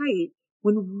so tight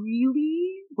when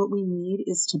really what we need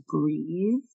is to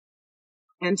breathe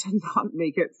and to not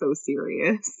make it so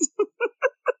serious.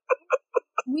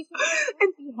 We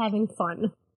should be having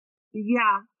fun.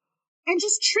 Yeah. And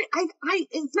just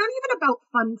it's not even about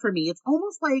fun for me. It's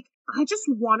almost like I just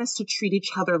want us to treat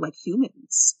each other like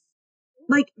humans.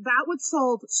 Like that would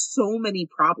solve so many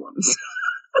problems.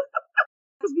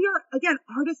 Because we are, again,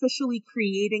 artificially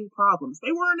creating problems.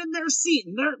 They weren't in their seat.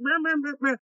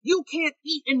 You can't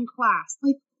eat in class.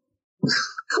 Like,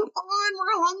 come on,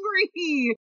 we're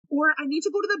hungry. Or I need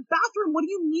to go to the bathroom. What do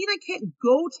you mean I can't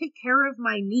go take care of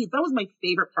my needs? That was my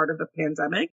favorite part of the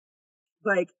pandemic.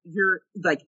 Like,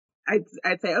 I'd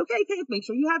say, okay, kids, make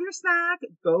sure you have your snack.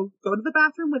 Go to the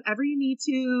bathroom whenever you need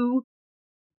to.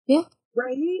 Yeah.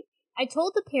 Right? I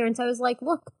told the parents, I was like,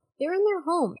 look, they're in their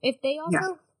home. If they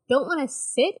also don't want to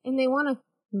sit and they want to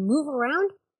move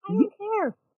around, I don't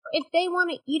care. If they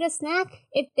want to eat a snack,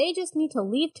 if they just need to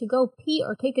leave to go pee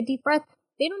or take a deep breath,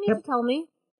 they don't need to tell me.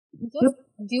 Just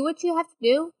do what you have to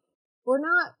do. We're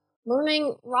not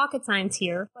learning rocket science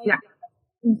here. Like,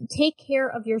 take care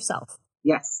of yourself.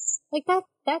 Yes. Like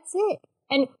that's it.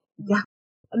 And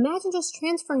imagine just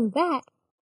transferring that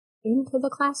into the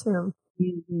classroom.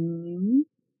 Mm-hmm.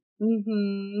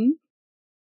 Mm-hmm.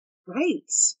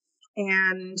 Right.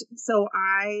 And so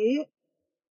I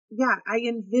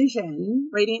envision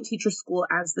Radiant Teacher School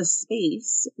as the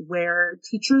space where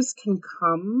teachers can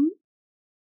come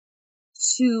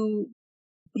to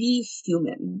be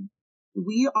human.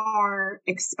 We are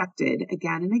expected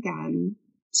again and again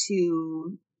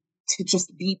to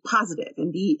just be positive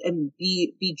and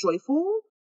be joyful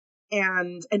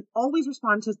and always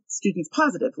respond to students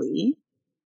positively.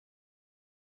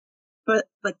 But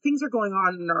like things are going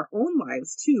on in our own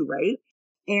lives too, right?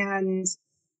 And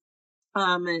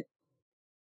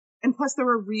And plus there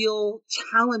are real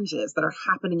challenges that are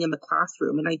happening in the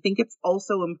classroom. And I think it's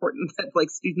also important that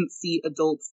like students see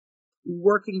adults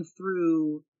working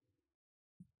through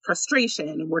frustration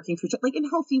and working through like in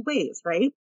healthy ways,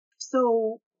 right?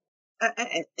 So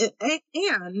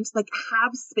and like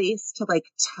have space to like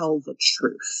tell the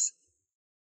truth.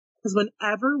 Because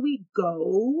whenever we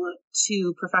go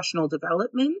to professional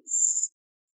developments,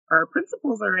 our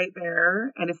principals are right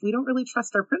there. And if we don't really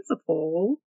trust our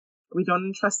principal, we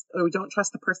don't trust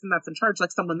the person that's in charge,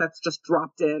 like someone that's just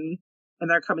dropped in and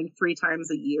they're coming 3 times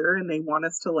a year and they want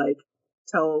us to like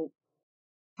tell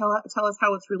us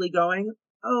how it's really going.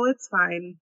 Oh, it's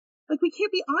fine. Like we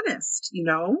can't be honest, you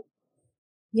know?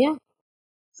 Yeah.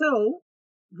 So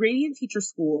Radiant Teacher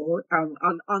School,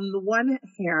 on the one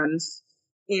hand,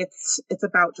 it's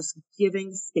about just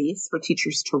giving space for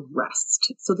teachers to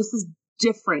rest. So this is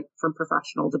different from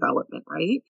professional development,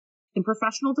 right? In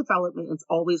professional development, it's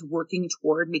always working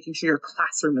toward making sure your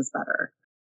classroom is better.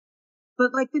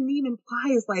 But like the name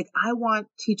implies, like I want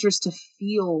teachers to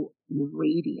feel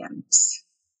radiant.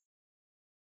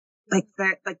 Like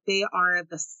that, like they are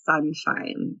the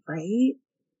sunshine, right?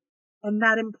 And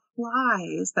that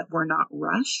implies that we're not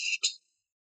rushed.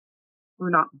 We're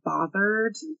not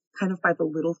bothered kind of by the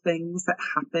little things that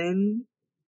happen.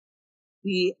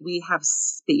 We have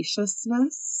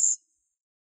spaciousness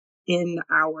in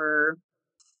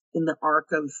the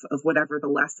arc of whatever the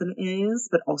lesson is,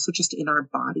 but also just in our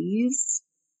bodies,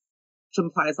 which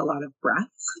implies a lot of breath.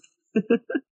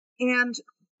 And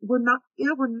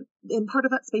and part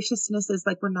of that spaciousness is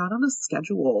like, we're not on a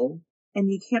schedule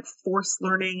and you can't force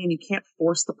learning and you can't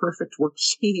force the perfect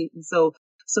worksheet. And so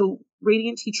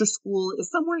Radiant Teacher School is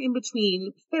somewhere in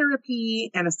between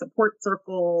therapy and a support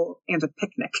circle and a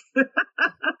picnic.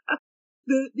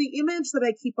 The image that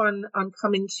I keep on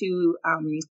coming to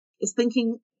is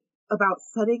thinking about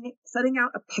setting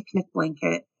out a picnic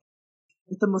blanket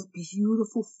with the most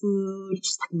beautiful food,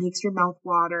 just like makes your mouth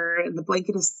water, and the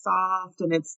blanket is soft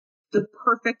and it's the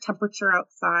perfect temperature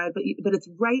outside, but it's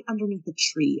right underneath a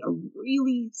tree, a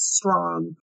really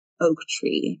strong oak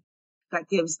tree that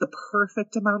gives the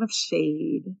perfect amount of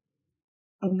shade.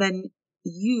 And then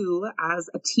you, as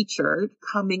a teacher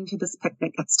coming to this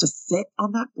picnic, gets to sit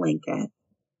on that blanket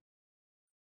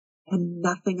and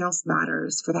nothing else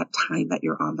matters for that time that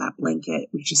you're on that blanket.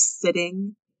 You're just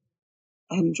sitting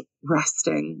and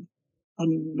resting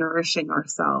and nourishing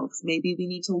ourselves. Maybe we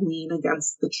need to lean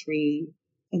against the tree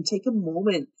and take a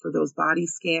moment for those body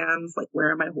scans, like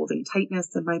where am I holding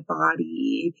tightness in my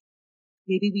body?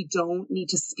 Maybe we don't need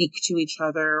to speak to each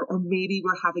other, or maybe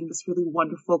we're having this really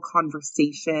wonderful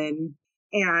conversation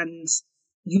and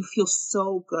you feel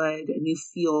so good and you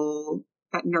feel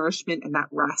that nourishment and that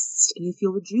rest and you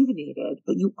feel rejuvenated,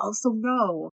 but you also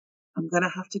know I'm going to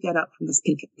have to get up from this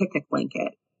picnic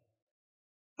blanket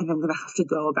and I'm going to have to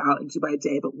go about and do my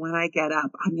day. But when I get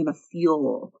up, I'm going to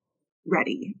feel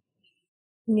ready.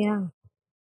 Yeah.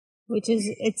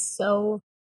 It's so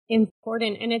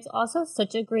important. And it's also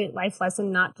such a great life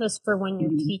lesson, not just for when you're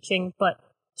teaching, but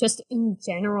just in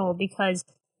general, because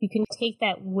you can take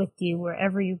that with you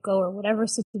wherever you go or whatever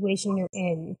situation you're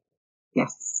in.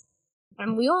 Yes.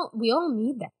 And we all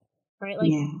need that, right?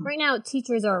 Like right now,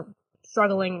 teachers are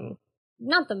struggling,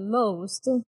 not the most,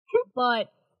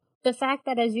 but the fact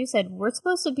that, as you said, we're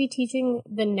supposed to be teaching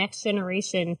the next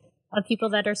generation of people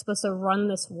that are supposed to run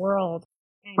this world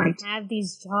and have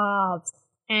these jobs.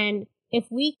 And if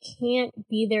we can't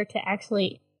be there to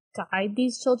actually guide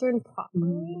these children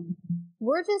properly,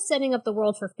 we're just setting up the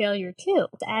world for failure too,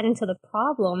 adding to the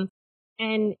problem.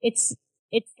 And it's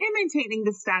maintaining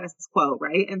the status quo,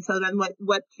 right? And so then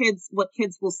what kids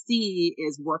will see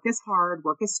is work is hard,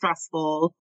 work is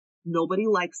stressful, nobody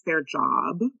likes their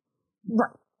job.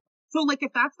 Right. So like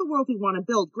if that's the world we want to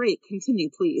build, great, continue,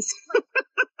 please.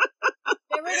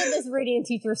 Get rid of this Radiant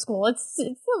Teacher School. It's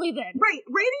silly then. Right.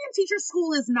 Radiant Teacher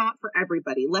School is not for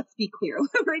everybody. Let's be clear.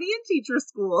 Radiant Teacher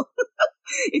School.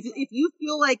 If you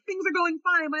feel like things are going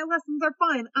fine, my lessons are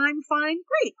fine, I'm fine,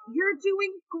 great. You're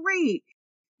doing great.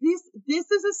 This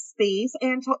is a space,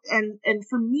 and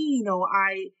for me, you know,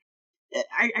 I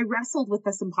wrestled with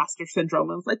this imposter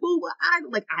syndrome. I was like, well,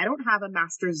 I don't have a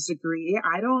master's degree.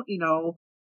 I don't know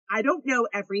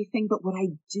everything, but what I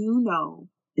do know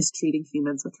is treating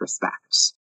humans with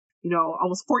respect. You know,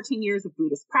 almost 14 years of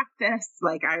Buddhist practice.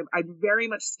 Like I'm very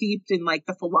much steeped in like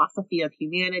the philosophy of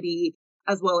humanity,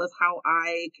 as well as how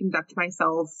I conduct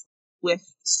myself with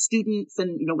students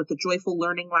and, you know, with the Joyful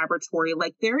Learning Laboratory.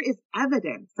 Like there is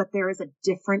evidence that there is a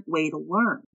different way to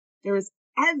learn. There is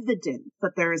evidence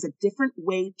that there is a different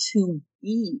way to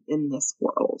be in this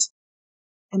world.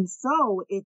 And so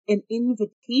it's an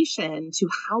invitation to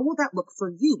how will that look for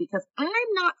you? Because I'm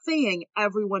not saying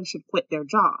everyone should quit their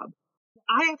job.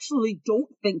 I actually don't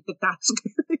think that that's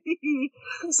very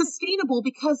sustainable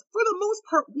because for the most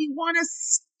part, we want to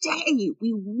stay.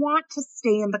 We want to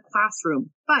stay in the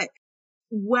classroom. But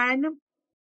when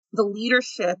the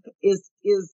leadership is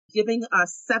giving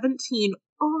us 17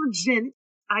 urgent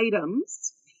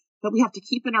items that we have to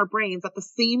keep in our brains at the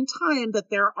same time that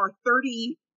there are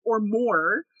 30 or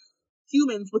more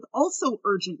humans with also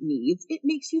urgent needs, it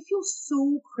makes you feel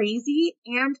so crazy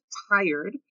and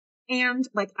tired and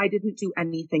like I didn't do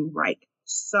anything right.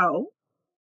 So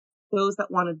those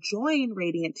that want to join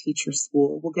Radiant Teacher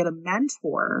School will get a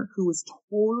mentor who is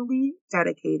totally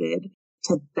dedicated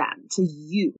to them, to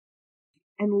you,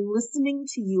 and listening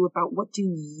to you about what do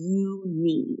you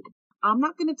need. I'm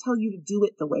not going to tell you to do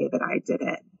it the way that I did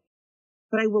it,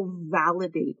 but I will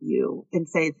validate you and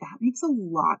say that makes a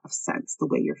lot of sense the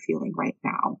way you're feeling right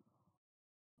now.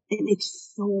 It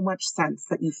makes so much sense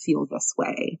that you feel this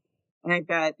way. And I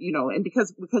bet, and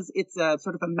because it's a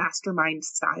sort of a mastermind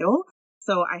style.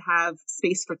 So I have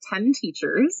space for 10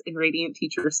 teachers in Radiant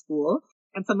Teacher School.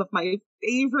 And some of my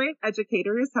favorite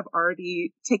educators have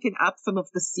already taken up some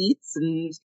of the seats.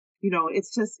 And,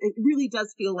 it really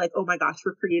does feel like, oh my gosh,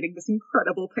 we're creating this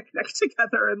incredible picnic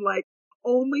together. And like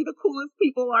only the coolest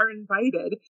people are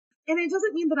invited. And it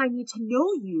doesn't mean that I need to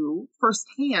know you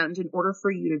firsthand in order for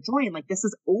you to join. Like this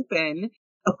is open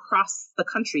across the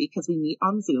country because we meet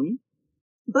on Zoom.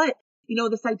 But,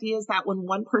 this idea is that when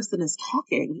one person is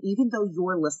talking, even though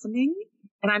you're listening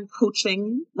and I'm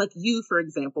coaching, like you, for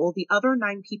example, the other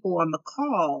 9 people on the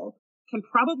call can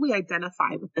probably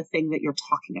identify with the thing that you're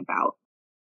talking about,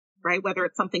 right? Whether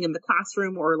it's something in the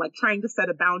classroom or like trying to set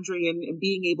a boundary and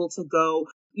being able to go,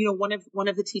 one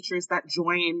of the teachers that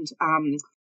joined,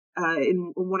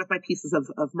 in one of my pieces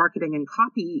of marketing and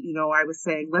copy, I was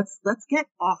saying, let's get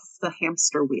off the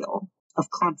hamster wheel of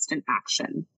constant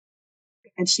action.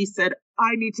 And she said,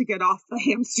 I need to get off the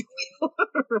hamster wheel,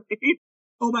 right?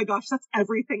 Oh my gosh, that's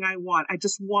everything I want. I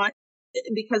just want,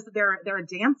 because they're a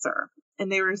dancer. And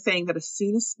they were saying that as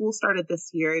soon as school started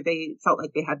this year, they felt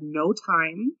like they had no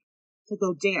time to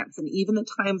go dance. And even the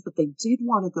times that they did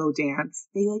want to go dance,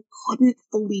 they like couldn't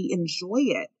fully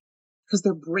enjoy it because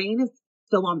their brain is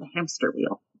still on the hamster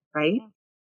wheel, right? Yeah.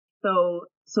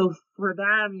 So for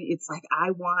them, it's like,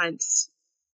 I want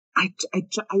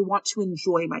to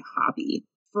enjoy my hobby.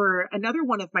 For another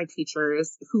one of my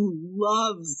teachers who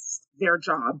loves their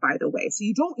job, by the way. So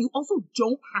you also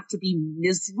don't have to be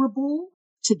miserable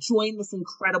to join this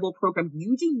incredible program.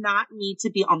 You do not need to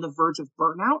be on the verge of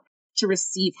burnout to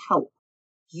receive help.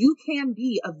 You can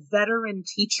be a veteran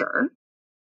teacher.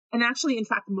 And actually, in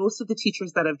fact, most of the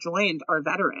teachers that have joined are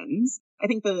veterans. I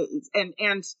think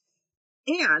and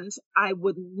I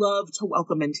would love to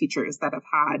welcome in teachers that have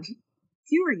had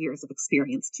fewer years of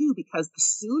experience too, because the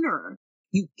sooner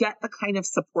you get the kind of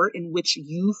support in which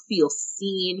you feel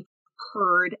seen,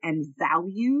 heard, and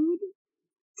valued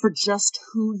for just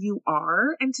who you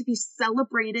are and to be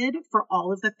celebrated for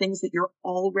all of the things that you're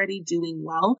already doing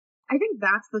well. I think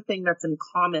that's the thing that's in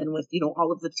common with,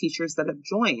 all of the teachers that have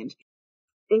joined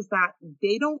is that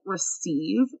they don't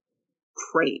receive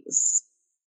praise.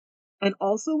 And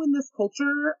also in this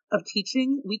culture of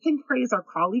teaching, we can praise our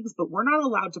colleagues, but we're not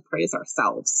allowed to praise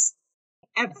ourselves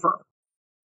ever.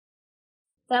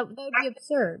 That would be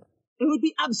absurd. It would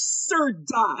be absurd.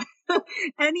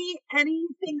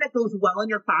 Anything that goes well in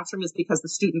your classroom is because the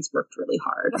students worked really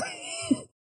hard.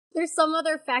 There's some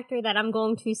other factor that I'm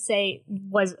going to say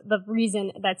was the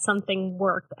reason that something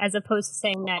worked, as opposed to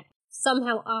saying that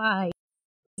somehow I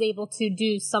was able to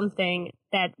do something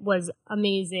that was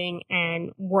amazing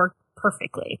and worked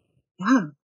perfectly. Yeah.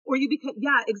 Or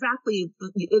exactly.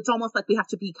 It's almost like we have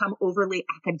to become overly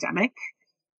academic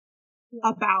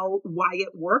about why it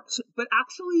worked, but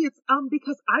actually it's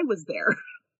because I was there.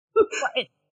 Right.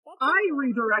 I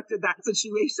redirected that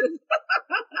situation.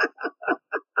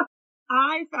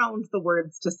 I found the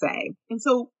words to say. And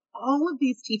so all of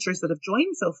these teachers that have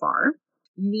joined so far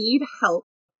need help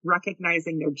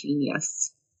recognizing their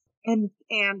genius. And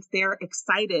they're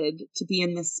excited to be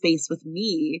in this space with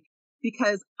me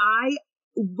because I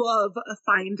love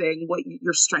finding what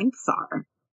your strengths are.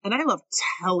 And I love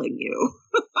telling you.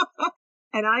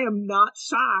 And I am not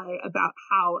shy about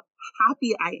how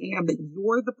happy I am that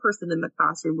you're the person in the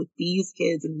classroom with these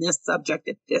kids in this subject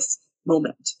at this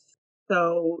moment.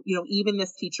 So, even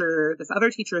this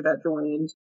other teacher that joined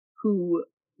who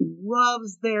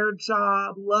loves their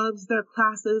job, loves their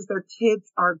classes, their kids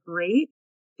are great.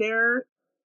 They're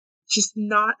just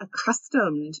not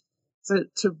accustomed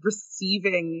to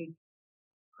receiving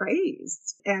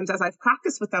praise. And as I've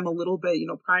practiced with them a little bit,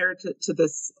 prior to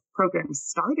this program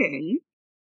starting,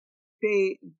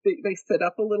 they sit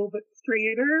up a little bit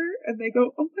straighter and they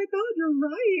go, oh my God, you're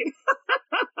right.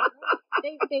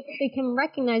 they can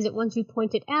recognize it once you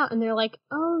point it out, and they're like,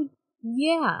 oh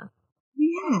yeah,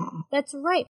 that's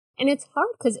right. And it's hard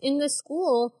because in the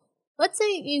school, let's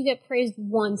say you get praised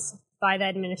once by the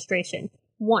administration,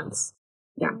 once.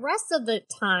 The rest of the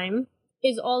time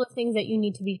is all the things that you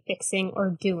need to be fixing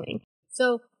or doing.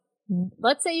 So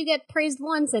let's say you get praised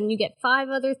once and you get 5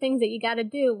 other things that you got to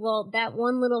do. Well, that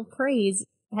one little praise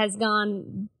has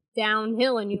gone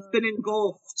downhill, and it's been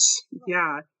engulfed.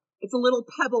 Yeah. It's a little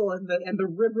pebble in the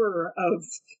river of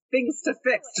things to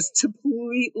fix, just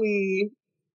completely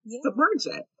submerge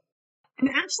it. And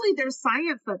actually, there's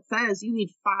science that says you need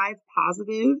 5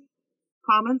 positive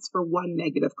comments for 1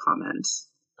 negative comment.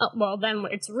 Oh, well, then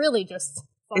it's really just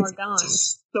far gone.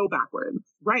 So backwards.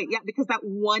 Right. Yeah. Because that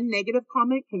 1 negative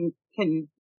comment can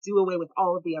do away with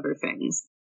all of the other things.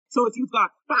 So if you've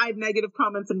got 5 negative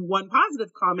comments and 1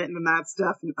 positive comment, then that's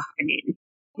definitely,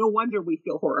 no wonder we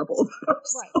feel horrible about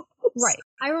ourselves. Right.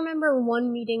 I remember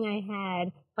one meeting I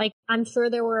had, like, I'm sure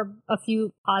there were a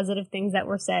few positive things that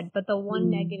were said, but the one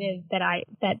negative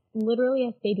that literally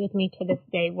has stayed with me to this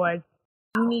day was,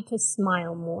 you need to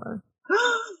smile more.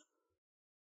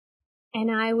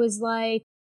 And I was like,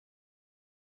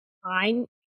 I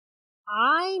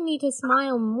need to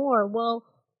smile more. Well,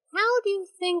 how do you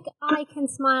think I can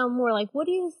smile more? Like, what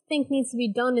do you think needs to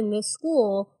be done in this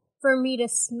school for me to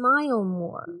smile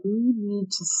more? You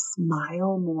need to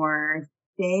smile more.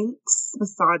 Thanks,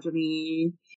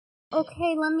 misogyny.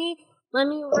 Okay, let me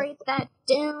write that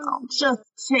down. I'll just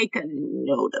take a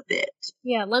note of it.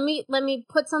 Yeah, let me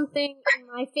put something in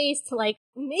my face to, like,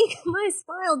 make my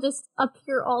smile just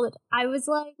appear all the time. I was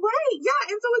like... Right, yeah,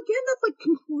 and so again, that's, like,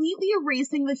 completely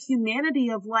erasing the humanity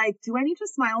of, like, do I need to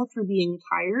smile through being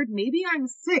tired? Maybe I'm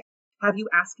sick. Have you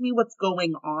asked me what's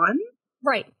going on?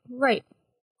 Right.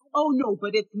 Oh, no,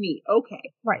 but it's me.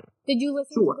 Okay. Right. Did you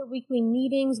listen to the weekly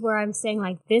meetings where I'm saying,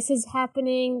 like, this is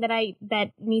happening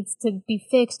that needs to be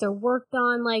fixed or worked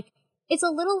on? Like, it's a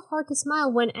little hard to smile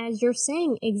when, as you're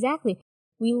saying, exactly,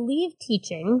 we leave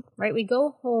teaching, right? We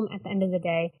go home at the end of the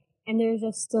day, and there's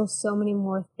just still so many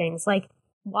more things. Like,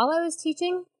 while I was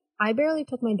teaching, I barely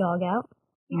took my dog out.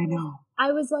 I know.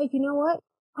 I was like, you know what?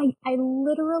 I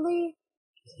literally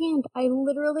can't. I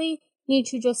literally need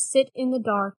to just sit in the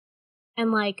dark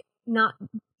and, like, not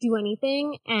do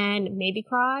anything and maybe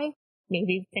cry,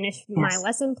 maybe finish my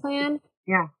lesson plan.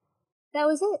 Yeah. That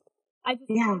was it. I just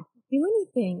didn't do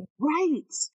anything. Right.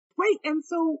 And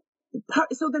so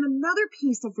then another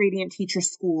piece of Radiant Teacher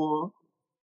School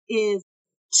is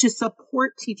to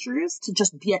support teachers to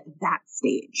just be at that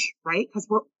stage, right? Because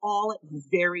we're all at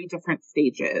very different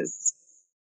stages.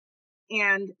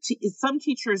 And some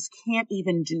teachers can't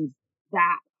even do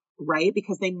that, right?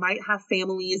 Because they might have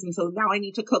families. And so now I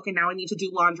need to cook and now I need to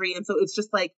do laundry. And so it's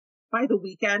just like by the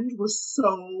weekend, we're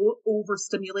so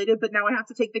overstimulated, but now I have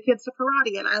to take the kids to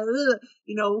karate and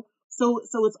so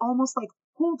it's almost like,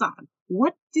 hold on,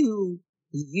 what do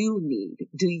you need?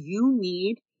 Do you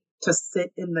need to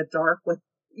sit in the dark with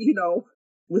no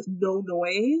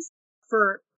noise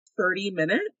for 30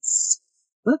 minutes?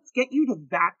 Let's get you to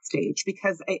that stage,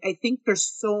 because I think there's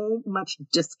so much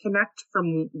disconnect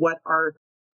from what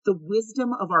the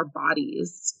wisdom of our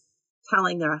bodies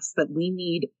telling us that we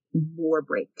need more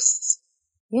breaks.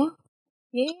 Yeah.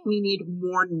 We need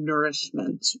more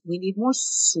nourishment. We need more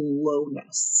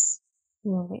slowness.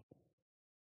 Right.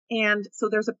 And so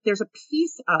there's a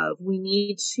piece of, we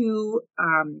need to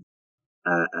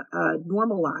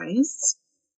normalize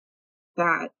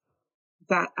that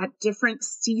at different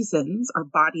seasons, our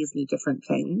bodies need different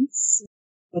things.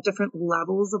 At different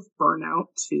levels of burnout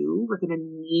too, we're going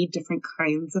to need different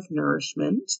kinds of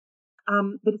nourishment.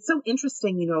 But it's so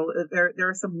interesting, there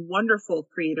are some wonderful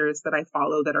creators that I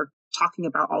follow that are talking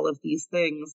about all of these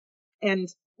things. And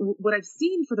what I've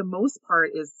seen for the most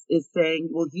part is saying,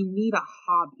 well, you need a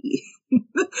hobby.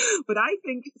 But I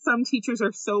think some teachers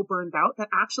are so burned out that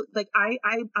actually, like,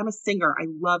 I'm a singer. I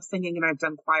love singing, and I've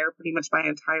done choir pretty much my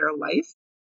entire life.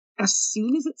 As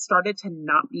soon as it started to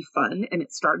not be fun and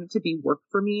it started to be work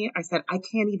for me, I said, I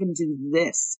can't even do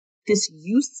this. This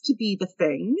used to be the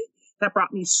thing that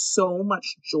brought me so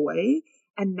much joy,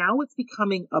 and now it's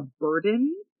becoming a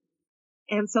burden.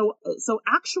 And so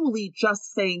actually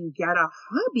just saying get a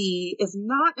hobby is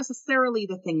not necessarily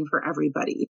the thing for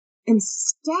everybody.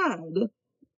 Instead,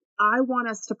 I want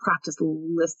us to practice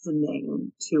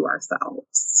listening to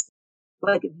ourselves.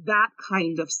 Like that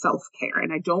kind of self-care.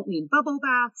 And I don't mean bubble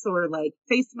baths or like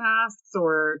face masks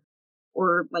or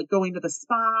or like going to the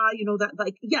spa, that,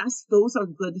 like, yes, those are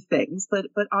good things, but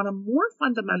on a more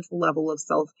fundamental level of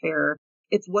self-care,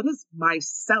 it's what does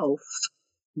myself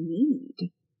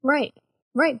need? Right.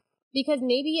 Right. Because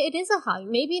maybe it is a hobby.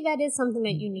 Maybe that is something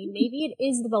that you need. Maybe it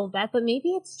is the bubble bath, but maybe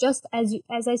it's just as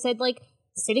I said, like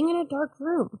sitting in a dark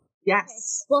room.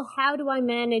 Yes. Well, how do I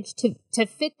manage to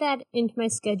fit that into my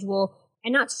schedule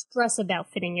and not stress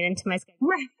about fitting it into my schedule?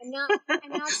 Right. And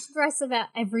not stress about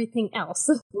everything else.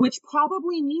 Which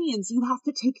probably means you have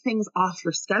to take things off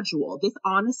your schedule. This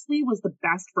honestly was the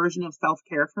best version of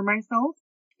self-care for myself,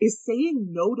 is saying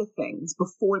no to things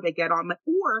before they get on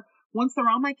or once they're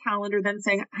on my calendar, then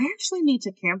saying, I actually need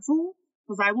to cancel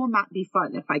because I will not be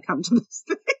fun if I come to this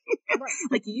thing. Right.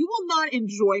 Like, you will not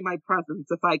enjoy my presence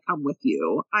if I come with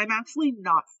you. I'm actually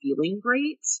not feeling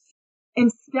great.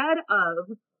 Instead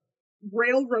of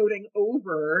railroading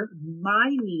over my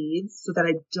needs so that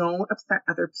I don't upset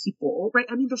other people, right?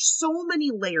 I mean, there's so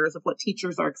many layers of what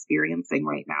teachers are experiencing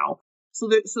right now. So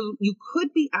you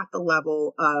could be at the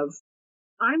level of,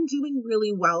 I'm doing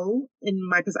really well in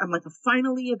my position. I'm like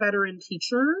finally a veteran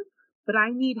teacher, but I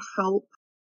need help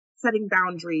setting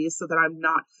boundaries so that I'm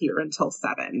not here until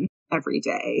 7 every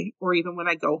day, or even when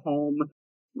I go home,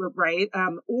 right?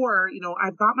 Or,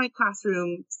 I've got my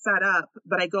classroom set up,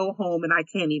 but I go home and I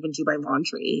can't even do my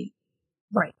laundry.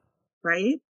 Right.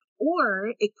 Right.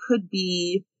 Or it could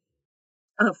be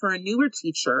for a newer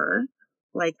teacher,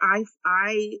 like I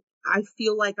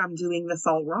feel like I'm doing this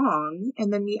all wrong.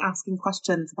 And then me asking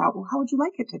questions about, well, how would you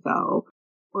like it to go?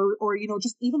 Or,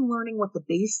 just even learning what the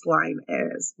baseline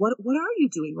is. What are you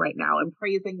doing right now? And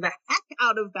praising the heck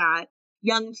out of that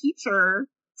young teacher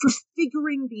for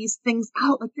figuring these things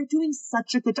out. Like, you're doing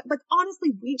such a good job. Like,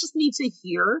 honestly, we just need to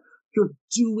hear you're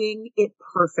doing it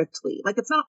perfectly. Like,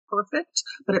 it's not perfect,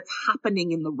 but it's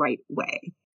happening in the right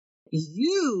way.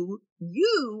 You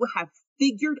have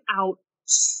figured out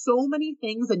so many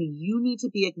things, and you need to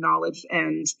be acknowledged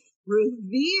and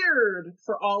revered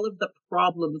for all of the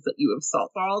problems that you have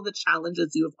solved, for all the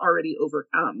challenges you have already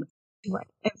overcome. Right.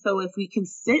 And so if we can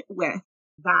sit with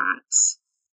that,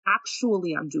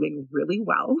 actually, I'm doing really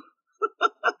well.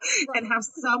 And have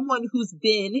someone who's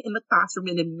been in the classroom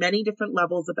and in many different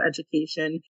levels of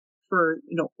education for,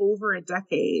 over a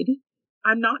decade.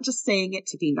 I'm not just saying it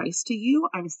to be nice to you.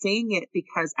 I'm saying it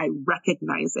because I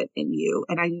recognize it in you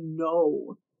and I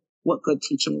know what good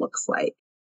teaching looks like.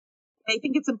 I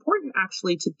think it's important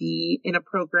actually to be in a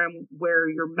program where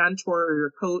your mentor or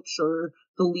your coach or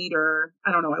the leader,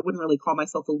 I don't know, I wouldn't really call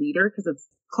myself a leader because it's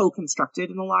co-constructed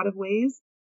in a lot of ways.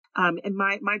 And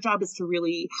my job is to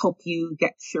really help you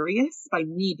get curious by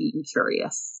me being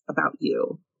curious about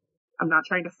you. I'm not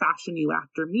trying to fashion you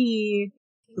after me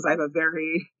because I have a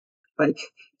very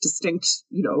distinct,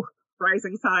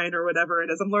 rising sign or whatever it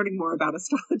is. I'm learning more about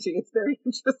astrology. It's very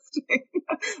interesting.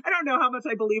 I don't know how much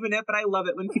I believe in it, but I love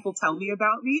it when people tell me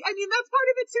about me. I mean, that's part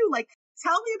of it too. Like,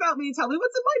 tell me about me. Tell me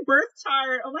what's in my birth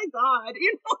chart. Oh my God.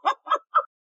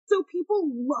 So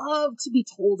people love to be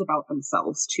told about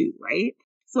themselves too, right?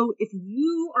 So if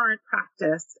you aren't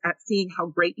practiced at seeing how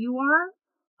great you are,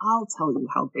 I'll tell you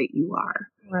how great you are.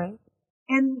 Right.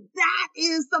 And that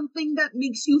is something that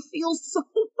makes you feel so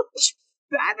much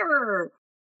better,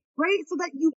 right? So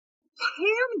that you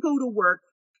can go to work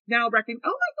now reckoning, oh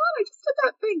my God, I just did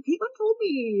that thing. Caitlin told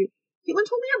me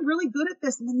I'm really good at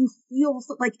this. And then you feel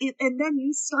like it, and then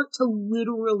you start to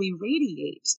literally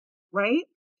radiate, right?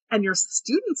 And your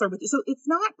students are with you. So it's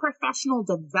not professional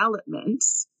development,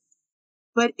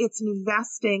 but it's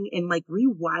investing in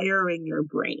rewiring your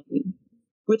brain,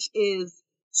 which is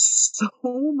so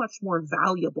much more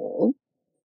valuable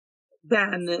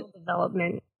than personal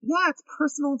development. Yeah, it's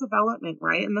personal development,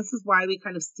 right? And this is why we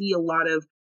kind of see a lot of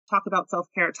talk about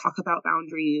self-care, talk about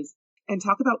boundaries, and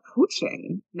talk about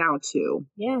coaching now too.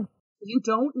 Yeah. You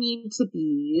don't need to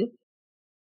be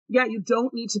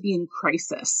in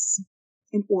crisis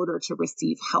in order to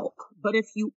receive help. But if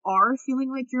you are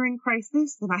feeling like you're in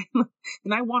crisis, then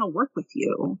I want to work with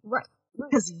you. Right.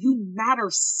 Because you matter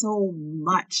so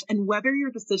much. And whether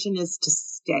your decision is to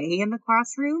stay in the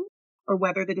classroom or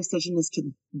whether the decision is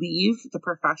to leave the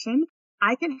profession,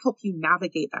 I can help you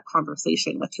navigate that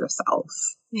conversation with yourself.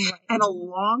 Right. And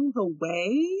along the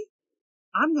way,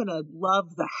 I'm going to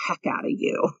love the heck out of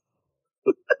you.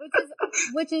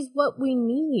 Which is what we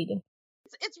need.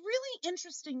 It's really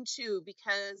interesting too,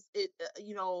 because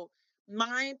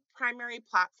my primary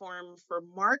platform for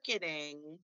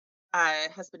marketing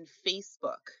has been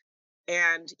Facebook.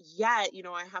 And yet,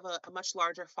 I have a much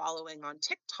larger following on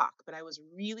TikTok, but I was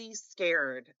really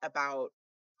scared about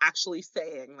actually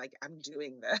saying like I'm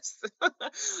doing this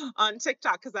on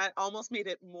TikTok, because that almost made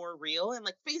it more real. And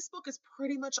like Facebook is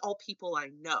pretty much all people I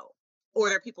know, or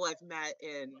they're people I've met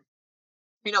in,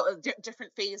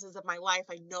 different phases of my life.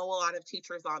 I know a lot of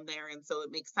teachers on there, and so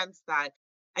it makes sense that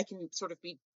I can sort of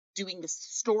be doing this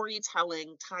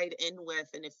storytelling tied in with,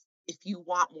 and if you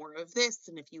want more of this,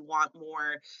 and if you want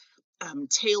more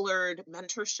tailored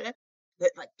mentorship,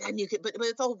 that like then you could, but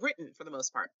it's all written for the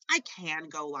most part. I can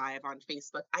go live on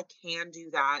Facebook. I can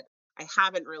do that. I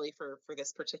haven't really for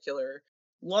this particular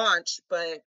launch,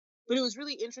 but it was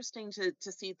really interesting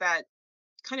to see that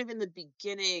kind of in the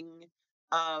beginning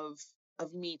of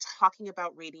me talking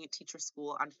about Radiant Teacher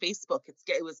School on Facebook.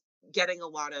 It was getting a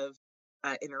lot of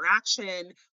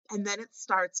interaction, and then it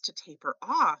starts to taper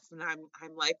off, and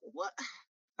I'm like, what?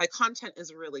 My content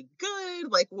is really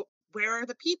good. Like, where are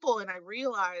the people? And I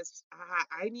realized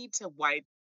I need to wipe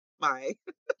my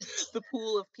the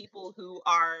pool of people who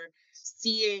are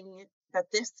seeing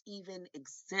that this even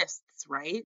exists,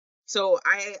 right? So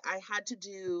I had to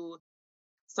do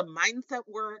some mindset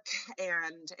work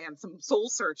and some soul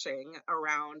searching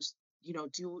around,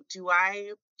 do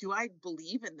I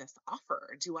believe in this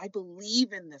offer? Do I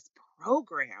believe in this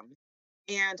program?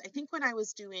 And I think when I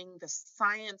was doing the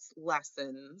science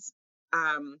lessons,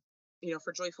 um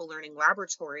for Joyful Learning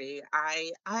Laboratory,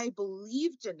 I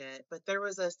believed in it, but there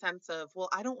was a sense of, well,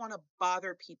 I don't want to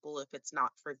bother people if it's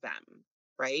not for them,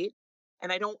 right?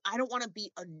 And I don't want to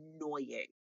be annoying.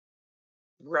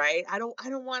 Right. I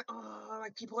don't want, oh,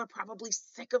 like people are probably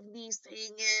sick of me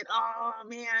saying it. Oh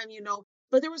man.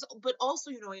 But but also,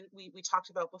 and we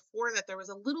talked about before that there was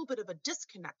a little bit of a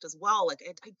disconnect as well. Like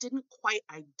I didn't quite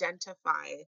identify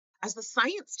as the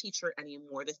science teacher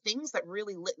anymore. The things that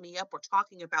really lit me up were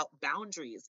talking about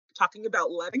boundaries, talking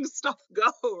about letting stuff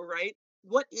go, right?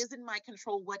 What is in my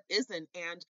control, what isn't?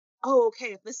 And oh,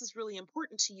 okay, if this is really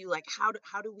important to you, like how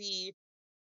do we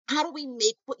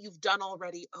make what you've done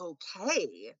already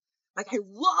okay? Like I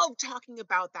love talking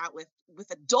about that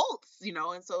with adults,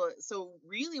 and so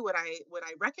really what I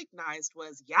recognized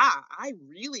was, yeah, I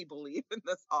really believe in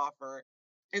this offer.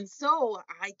 And so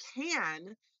I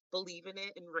can believe in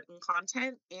it in written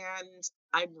content, and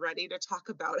I'm ready to talk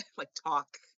about it, like talk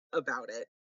about it.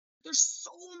 There's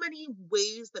so many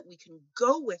ways that we can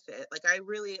go with it. Like I'm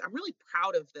really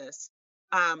proud of this.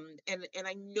 And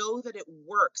I know that it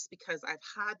works because I've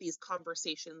had these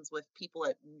conversations with people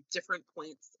at different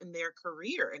points in their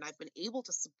career, and I've been able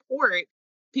to support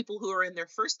people who are in their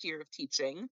first year of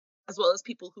teaching, as well as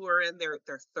people who are in their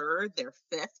third, their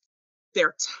fifth,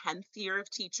 their 10th year of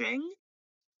teaching.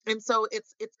 And so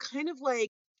it's kind of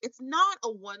like, it's not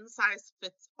a one size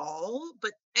fits all,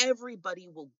 but everybody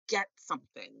will get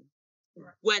something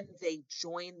when they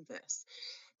join this.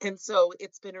 And so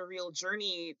it's been a real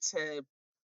journey to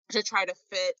try to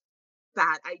fit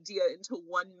that idea into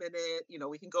 1 minute.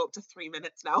 We can go up to 3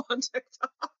 minutes now on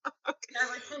TikTok.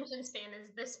 Our attention span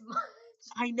is this much.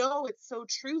 I know, it's so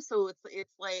true. So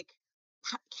it's like,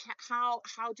 how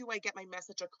do I get my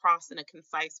message across in a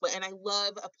concise way? And I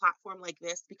love a platform like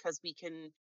this because we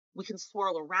can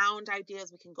swirl around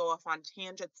ideas, we can go off on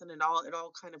tangents, and it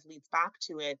all kind of leads back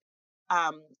to it.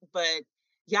 But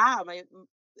yeah,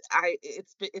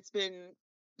 it's been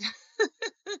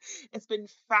it's been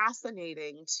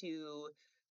fascinating to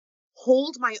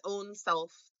hold my own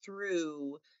self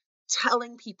through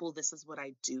telling people this is what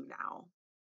I do now.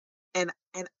 And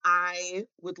I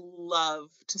would love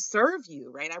to serve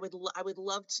you, right? I would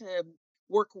love to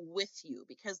work with you,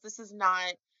 because this is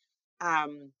not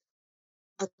um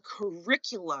a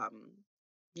curriculum.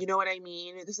 You know what I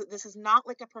mean? This is not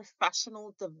like a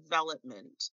professional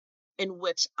development in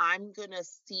which I'm going to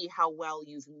see how well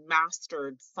you've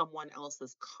mastered someone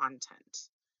else's content.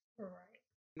 Right.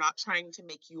 I'm not trying to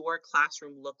make your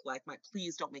classroom look like mine.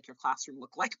 Please don't make your classroom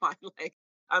look like mine. Like,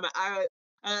 I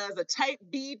as a type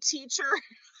B teacher,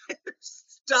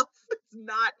 stuff is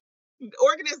not,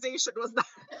 organization was not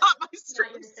my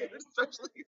strong suit,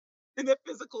 especially in the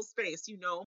physical space.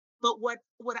 But what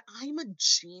I'm a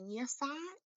genius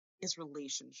at is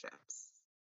relationships.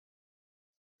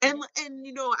 And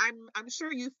I'm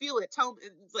sure you feel it.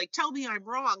 Tell me I'm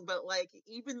wrong, but like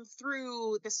even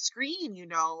through the screen,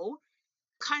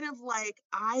 kind of like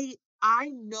I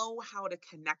know how to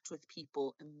connect with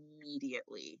people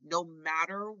immediately, no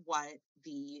matter what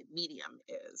the medium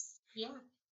is. Yeah.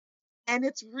 And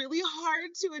it's really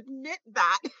hard to admit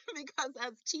that because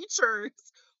as teachers,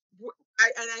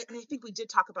 and I think we did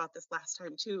talk about this last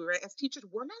time too, right? As teachers,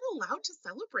 we're not allowed to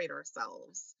celebrate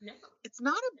ourselves. No. It's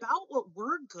not about what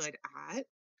we're good at.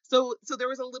 So there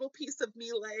was a little piece of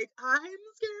me like, I'm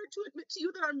scared to admit to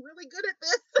you that I'm really good at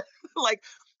this. Like,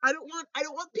 I don't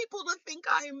want people to think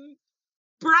I'm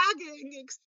bragging,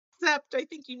 except I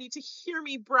think you need to hear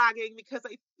me bragging because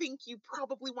I think you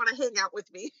probably want to hang out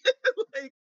with me.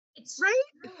 Like, It's right?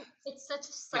 true. It's such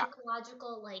a Yeah.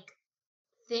 psychological like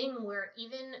thing where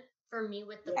even for me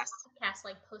with the Yes. podcast,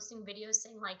 like posting videos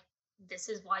saying like this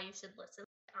is why you should listen.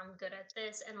 I'm good at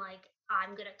this and like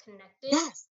I'm good at connecting.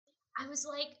 Yes. I was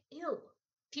like, ew,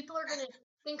 people are gonna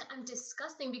think I'm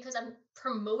disgusting because I'm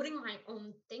promoting my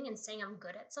own thing and saying I'm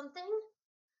good at something.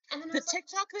 And then I The was like,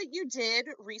 TikTok that you did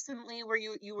recently where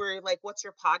you were like, what's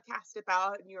your podcast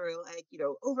about? And you were like,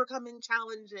 overcoming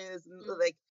challenges and mm,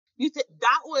 like you said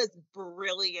that was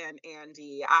brilliant,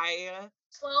 Andy. I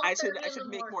should 12:30 in the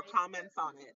make more morning. comments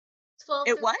on it.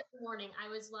 It 12:30 what? in the morning, I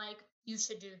was like, you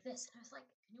should do this. And I was like,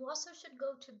 you also should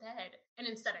go to bed. And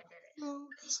instead I did it. No.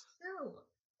 But it's true.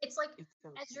 It's like, It's so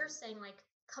as you're true. saying, like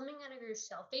coming out of your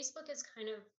shell, Facebook is kind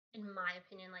of, in my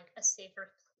opinion, like a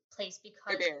safer place It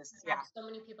because is, you have yeah. so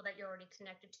many people that you're already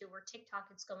connected to. Where TikTok,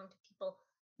 it's going to people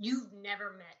you've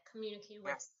never met, communicated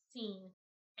with, Yes. seen,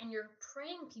 and you're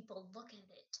praying people look at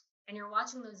it. And you're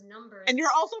watching those numbers. And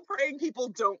you're also praying people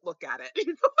don't look at it.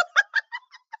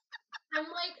 I'm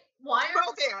like, why are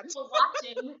Both hands. people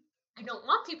watching? I don't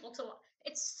want people to watch.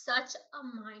 It's such a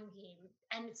mind game.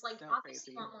 And it's like, So obviously,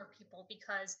 crazy. you want more people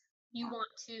because you Yeah. want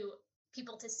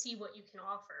people to see what you can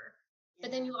offer.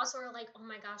 But then you also are like, oh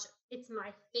my gosh, it's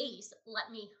my face.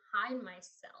 Let me hide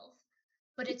myself.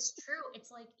 But it's true. It's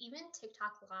like even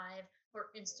TikTok Live or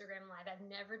Instagram Live, I've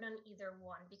never done either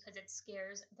one because it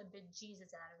scares the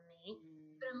bejesus out of me.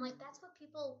 But I'm like, that's what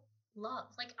people love.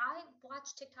 Like I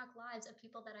watch TikTok lives of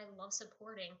people that I love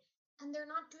supporting and they're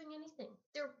not doing anything.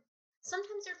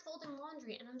 Sometimes they're folding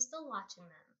laundry and I'm still watching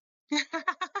them.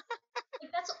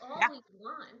 Like that's all Yeah. we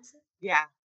want. Yeah.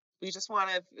 We just want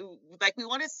to we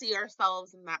want to see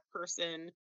ourselves in that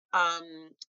person.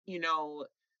 Um, you know,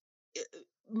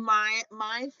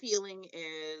 my feeling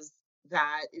is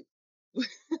that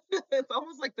it's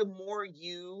almost like the more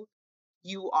you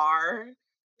are,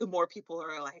 the more people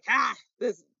are like,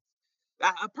 this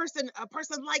a person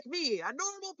like me, a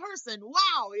normal person.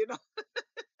 Wow,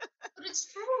 But it's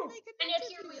true. they And yet connected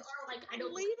here me. we It's just are, like like I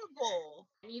don't like that. relatable.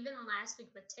 And even last week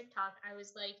with TikTok, I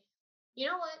was like, you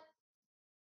know what?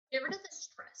 Get rid of the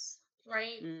stress,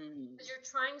 right? Mm, Because you're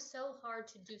trying so hard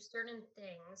to do certain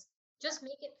things. Just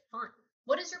make it fun.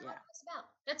 What is your yeah. podcast about?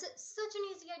 That's such an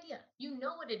easy idea. You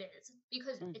know what it is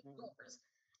because it's Hmm. yours.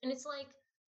 And it's like,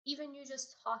 even you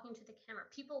just talking to the camera,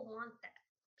 people want that.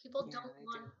 People Yeah, don't I do.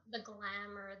 want the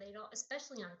glamour. They don't,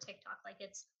 especially on TikTok. Like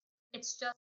it's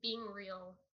just being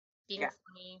real, being Yeah.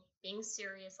 funny, being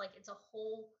serious. Like it's a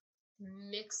whole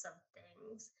mix of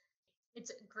things. It's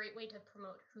a great way to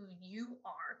promote who you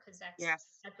are because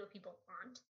Yes. that's what people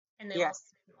want, and they want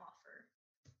Yes. what you offer,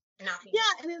 and not being.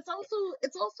 Yeah, and it's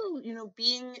also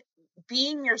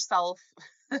being yourself.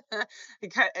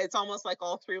 It's almost like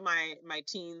all through my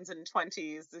teens and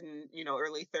 20s and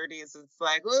early 30s. It's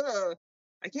like, ugh,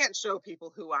 I can't show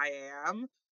people who I am.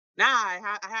 Nah, I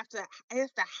have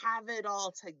to have it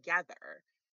all together,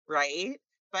 right?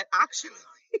 But actually,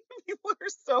 people are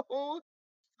so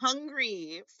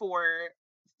hungry for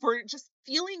just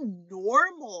feeling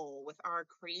normal with our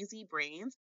crazy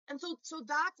brains. And so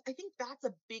that's, I think that's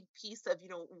a big piece of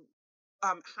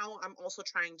how I'm also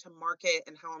trying to market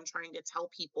and how I'm trying to tell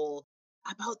people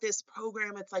about this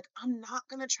program. It's like, I'm not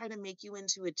going to try to make you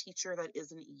into a teacher that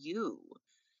isn't you.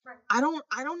 Right. I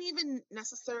don't even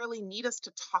necessarily need us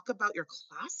to talk about your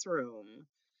classroom,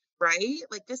 right?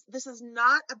 Like this is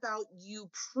not about you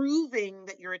proving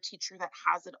that you're a teacher that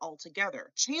has it all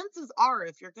together. Chances are,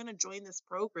 if you're going to join this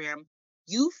program,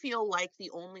 you feel like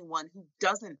the only one who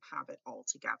doesn't have it all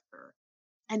together.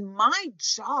 And my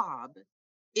job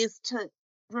is to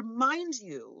remind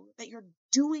you that you're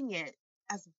doing it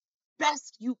as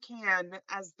best you can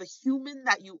as the human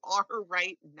that you are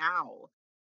right now.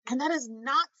 And that is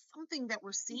not something that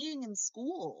we're seeing in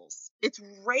schools. It's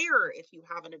rare if you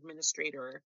have an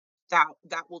administrator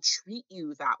that will treat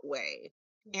you that way.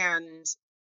 And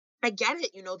I get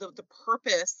it, the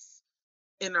purpose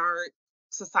in our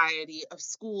society of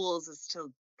schools is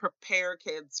to prepare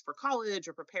kids for college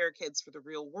or prepare kids for the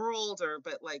real world,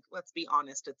 but like, let's be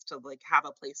honest, it's to like have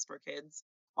a place for kids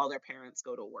while their parents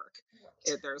go to work.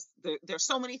 Right. There's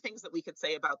so many things that we could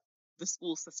say about the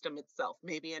school system itself,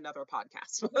 maybe another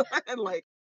podcast. And like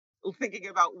thinking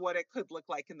about what it could look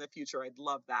like in the future, I'd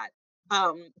love that.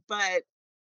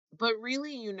 But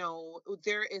really,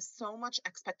 there is so much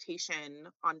expectation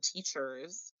on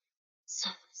teachers,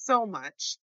 so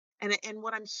much. And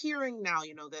what I'm hearing now,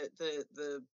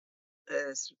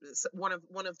 one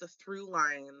of the through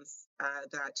lines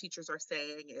that teachers are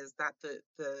saying is that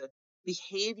the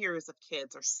behaviors of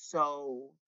kids are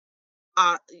so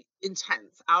uh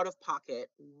intense, out of pocket,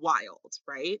 wild,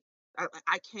 right?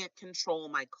 I can't control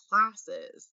my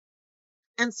classes.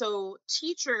 And so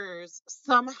teachers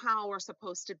somehow are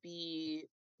supposed to be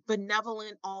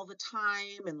benevolent all the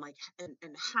time and like and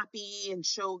happy and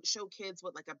show kids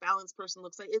what like a balanced person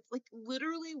looks like. It's like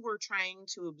literally we're trying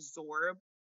to absorb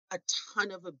a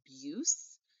ton of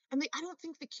abuse. And I don't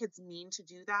think the kids mean to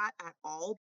do that at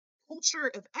all.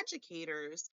 Culture of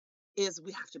educators is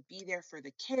we have to be there for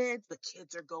the kids. The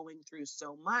kids are going through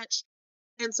so much.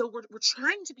 And so we're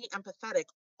trying to be empathetic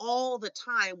all the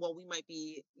time while we might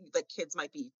be the kids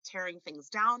might be tearing things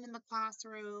down in the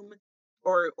classroom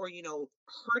or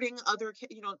hurting other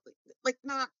kids, like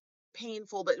not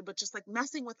painful but just like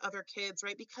messing with other kids,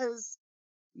 right? Because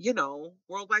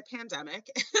worldwide pandemic.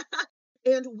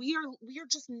 And we are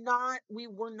just not we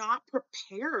were not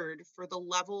prepared for the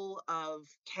level of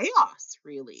chaos,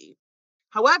 really.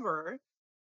 However,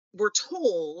 we're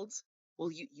told, well,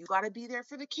 you got to be there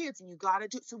for the kids and you got to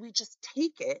do, so we just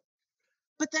take it.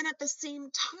 But then at the same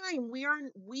time, we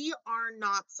are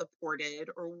not supported,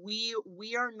 or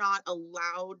we are not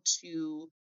allowed to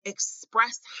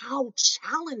express how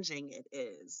challenging it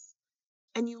is.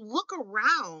 And you look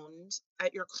around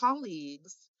at your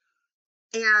colleagues,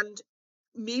 and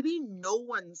maybe no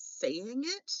one's saying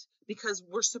it because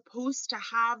we're supposed to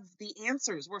have the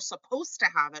answers. We're supposed to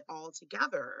have it all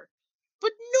together.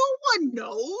 But no one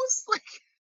knows. Like,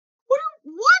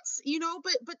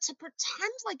 but to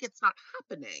pretend like it's not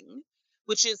happening,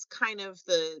 which is kind of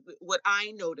what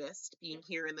I noticed being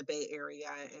here in the Bay Area,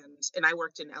 and I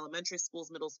worked in elementary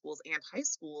schools, middle schools, and high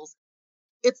schools.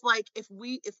 It's like if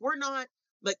we're not,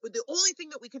 like, the only thing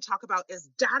that we can talk about is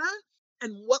data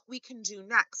and what we can do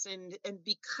next. And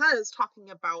because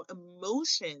talking about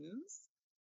emotions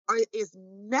is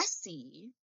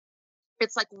messy,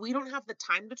 it's like we don't have the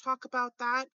time to talk about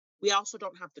that. We also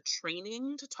don't have the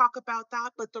training to talk about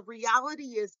that. But the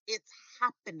reality is it's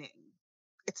happening.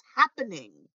 It's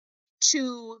happening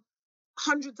to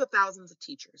hundreds of thousands of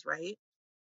teachers, right?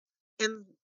 And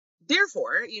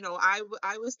therefore,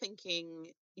 I was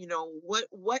thinking,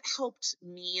 what helped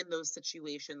me in those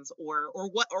situations, or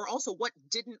also what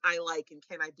didn't I like, and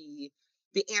can I be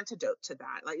the antidote to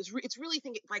that? Like it's really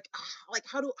thinking like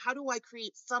how do I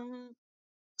create some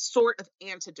sort of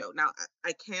antidote? Now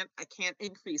I can't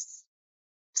increase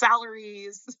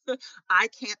salaries. I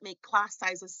can't make class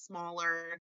sizes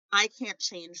smaller. I can't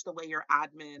change the way your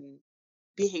admin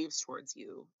behaves towards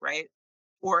you, right?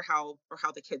 Or how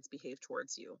the kids behave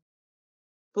towards you.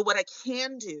 But what I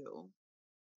can do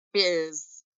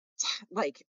is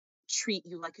like treat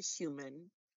you like a human,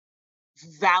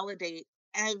 validate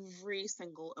every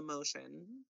single emotion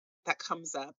that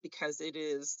comes up, because it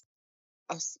is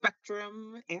a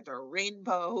spectrum and a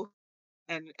rainbow,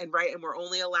 and right, and we're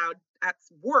only allowed at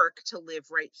work to live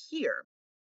right here.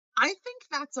 I think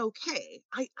that's okay.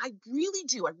 I really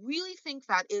do. I really think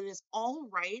that it is all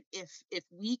right if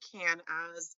we can,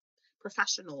 as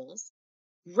professionals,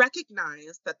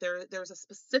 recognize that there's a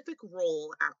specific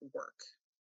role at work.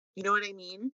 You know what I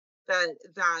mean?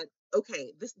 That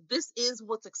okay, this is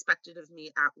what's expected of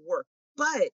me at work,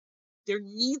 but there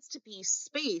needs to be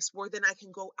space where then I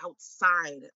can go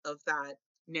outside of that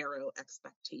narrow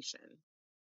expectation.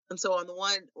 And so on the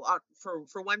one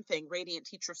for one thing, Radiant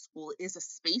Teacher School is a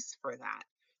space for that,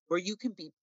 where you can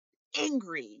be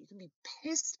angry, you can be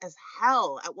pissed as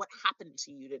hell at what happened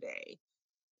to you today.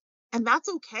 And that's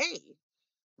okay,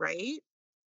 right?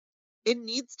 It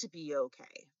needs to be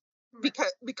okay. Right.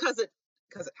 Because it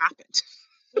happened.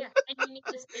 Yeah, and you need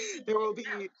to space to There get will it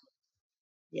out. be,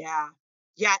 yeah.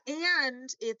 Yeah, and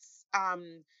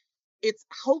it's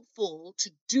helpful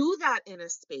to do that in a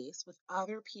space with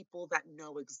other people that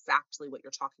know exactly what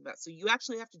you're talking about. So you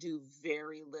actually have to do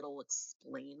very little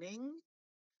explaining,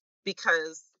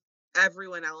 because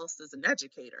everyone else is an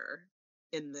educator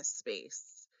in this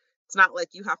space. It's not like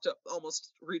you have to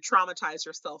almost re-traumatize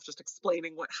yourself just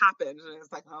explaining what happened. And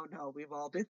it's like, oh no, we've all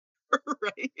been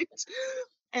right.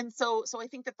 And so I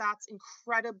think that that's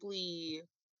incredibly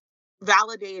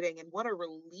validating, and what a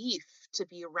relief to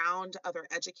be around other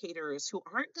educators who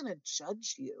aren't going to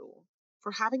judge you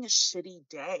for having a shitty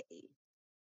day,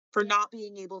 for Yeah. not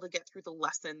being able to get through the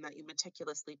lesson that you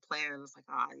meticulously planned. It's like,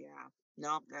 yeah,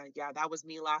 no, yeah, that was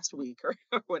me last week, or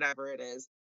whatever it is.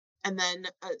 And then,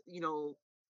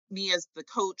 me as the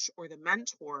coach or the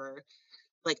mentor,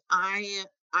 like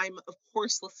I'm of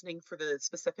course listening for the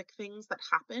specific things that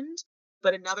happened,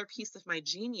 but another piece of my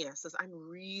genius is I'm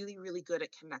really, really good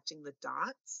at connecting the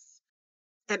dots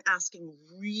and asking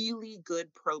really good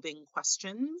probing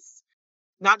questions,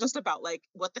 not just about like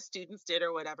what the students did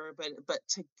or whatever, but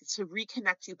to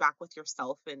reconnect you back with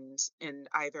yourself and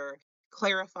either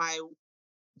clarify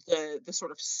the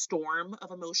sort of storm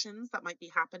of emotions that might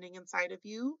be happening inside of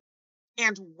you,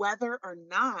 and whether or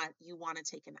not you want to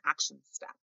take an action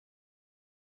step.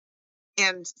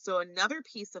 And so another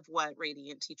piece of what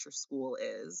Radiant Teacher School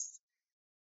is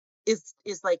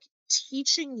like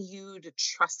teaching you to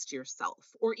trust yourself,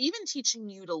 or even teaching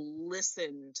you to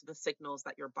listen to the signals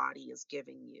that your body is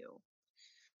giving you.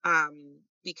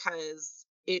 Because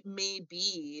it may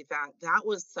be that that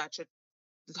was such a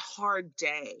hard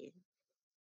day,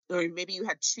 or maybe you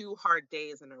had two hard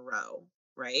days in a row,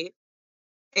 right?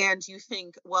 And you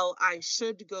think, well, I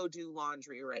should go do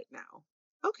laundry right now.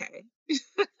 Okay.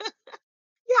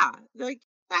 Yeah, like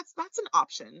that's an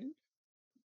option.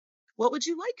 What would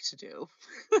you like to do?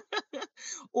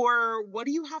 Or what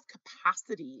do you have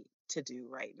capacity to do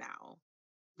right now?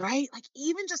 Right? Like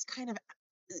even just kind of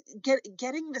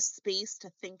getting the space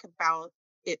to think about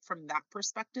it from that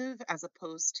perspective, as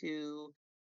opposed to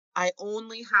I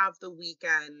only have the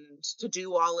weekend to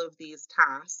do all of these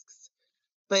tasks.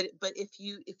 But if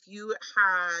you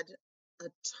had a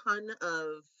ton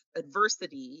of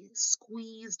adversity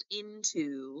squeezed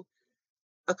into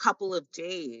a couple of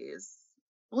days,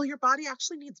 well, your body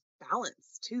actually needs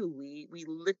balance too. We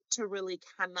literally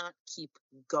cannot keep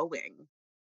going.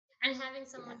 And having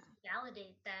someone Yeah. to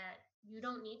validate that you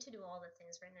don't need to do all the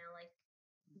things right now. Like,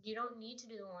 you don't need to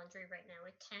do the laundry right now.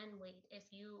 It can wait. If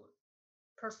you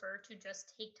prefer to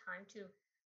just take time to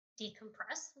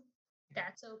decompress,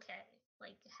 that's okay.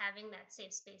 Like, having that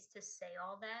safe space to say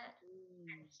all that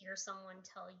Mm, and hear someone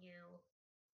tell you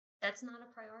that's not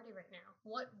a priority right now.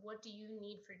 What do you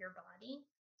need for your body?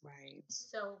 right.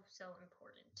 So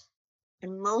important.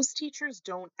 And most teachers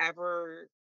don't ever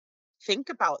think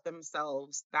about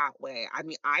themselves that way. I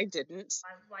mean, I didn't.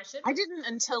 Why should I we? didn't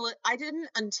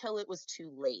until it was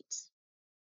too late,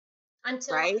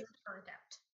 Until I right? was burnt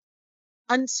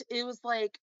out. It was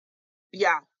like,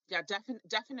 yeah, yeah,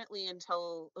 definitely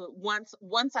until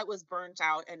once I was burnt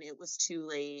out and it was too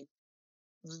late,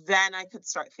 then I could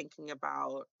start thinking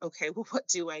about, okay, well, what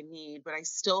do I need? But I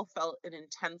still felt an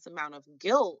intense amount of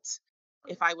guilt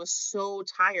if I was so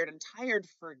tired and tired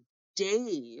for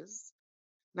days.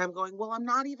 And I'm going, well, I'm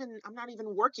not even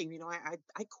working.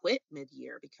 I quit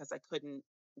mid-year because I couldn't,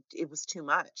 it was too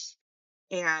much.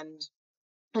 And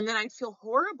and then I'd feel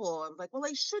horrible. I'm like, well,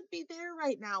 I should be there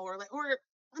right now, or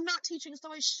I'm not teaching,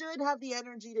 so I should have the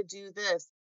energy to do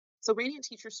this. So Radiant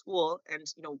Teacher School, and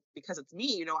because it's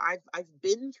me, I've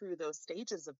been through those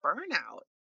stages of burnout.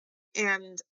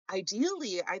 And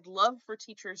ideally, I'd love for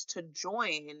teachers to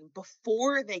join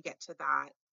before they get to that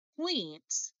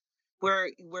point where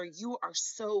you are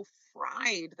so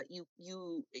fried that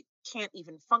you can't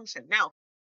even function. Now,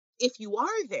 if you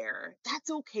are there, that's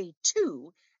okay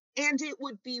too. And it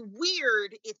would be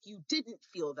weird if you didn't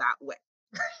feel that way.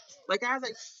 Like as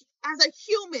a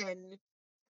human,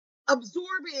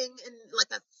 absorbing and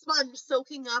like a sponge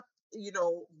soaking up,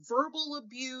 verbal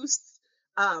abuse,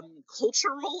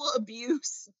 cultural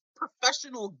abuse,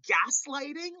 professional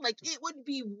gaslighting, like it would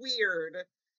be weird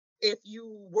if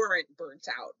you weren't burnt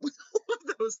out with all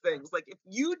of those things. Like if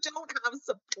you don't have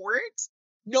support,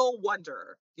 no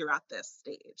wonder you're at this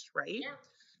stage, right? Yeah.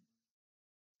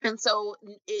 And so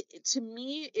to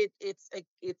me,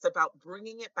 it's about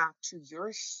bringing it back to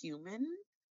you're human,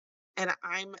 and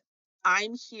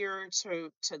I'm here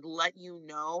to let you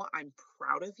know I'm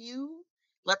proud of you.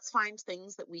 Let's find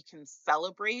things that we can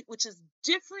celebrate, which is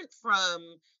different from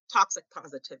toxic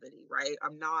positivity, right?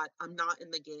 I'm not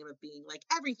in the game of being like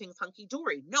everything's hunky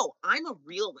dory. No, I'm a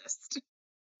realist.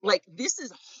 Like this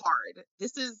is hard.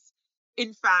 This is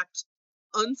in fact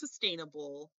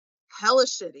unsustainable, hella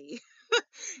shitty.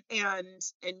 And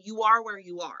you are where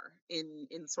you are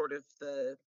in sort of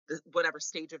the whatever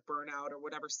stage of burnout or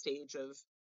whatever stage of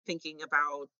thinking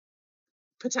about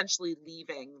potentially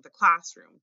leaving the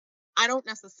classroom. I don't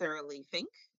necessarily think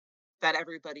that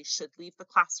everybody should leave the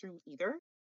classroom either.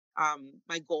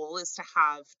 My goal is to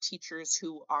have teachers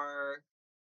who are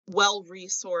well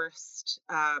resourced,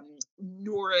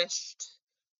 nourished,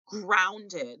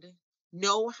 grounded,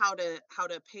 know how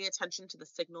to pay attention to the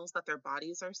signals that their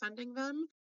bodies are sending them,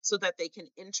 so that they can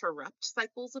interrupt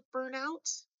cycles of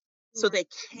burnout, so Yeah. they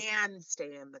can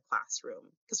stay in the classroom.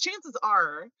 Because chances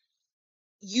are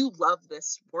you love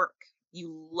this work.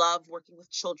 You love working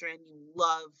with children, you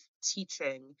love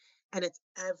teaching, and it's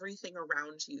everything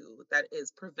around you that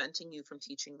is preventing you from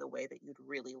teaching the way that you'd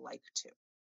really like to.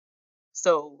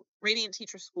 So, Radiant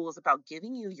Teacher School is about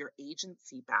giving you your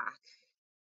agency back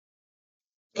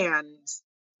And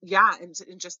yeah, and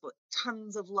just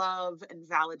tons of love and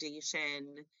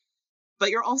validation. But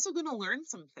you're also going to learn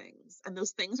some things, and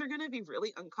those things are going to be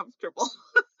really uncomfortable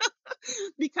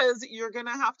because you're going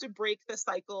to have to break the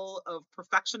cycle of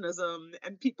perfectionism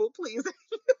and people pleasing.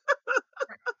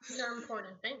 Right. These are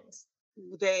important things.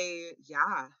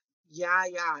 Yeah,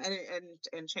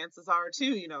 and chances are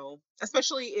too,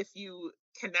 especially if you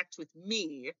connect with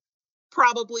me,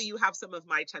 probably you have some of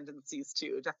my tendencies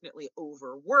too. Definitely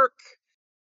overwork,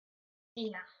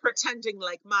 Yeah. pretending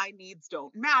like my needs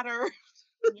don't matter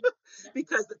Yeah. Yeah.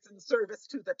 because it's in service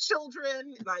to the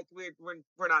children. Like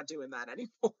we're not doing that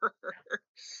anymore.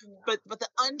 No. But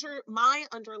my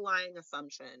underlying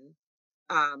assumption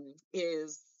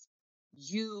is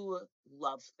you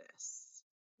love this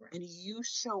Right. and you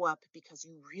show up because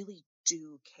you really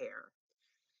do care.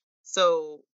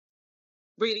 So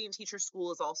Radiant Teacher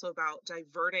School is also about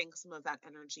diverting some of that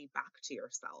energy back to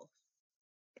yourself.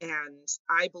 And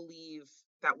I believe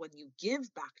that when you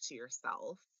give back to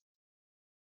yourself,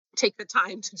 take the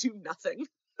time to do nothing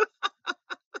Yeah.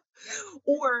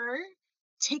 or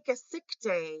take a sick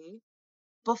day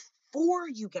before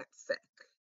you get sick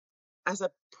as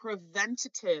a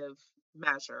preventative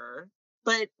measure.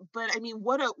 But I mean,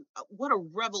 what a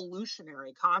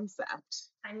revolutionary concept,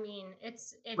 I mean,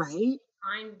 it's right?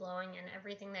 mind blowing, and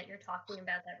everything that you're talking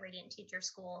about that Radiant Teacher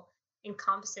School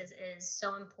encompasses is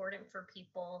so important for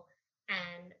people,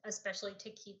 and especially to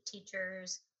keep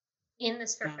teachers in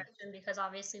this Yeah, profession because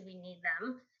obviously we need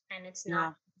them, and it's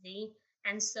not yeah, easy.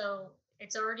 And so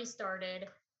it's already started.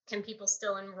 Can people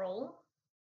still enroll?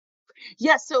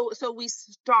 yeah. So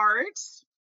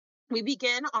we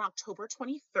begin on October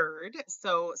 23rd.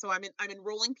 So I'm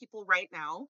enrolling people right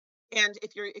now. And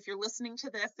if you're listening to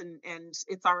this and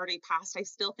it's already passed, I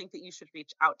still think that you should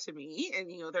reach out to me,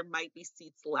 and there might be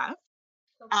seats left.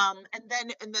 Okay.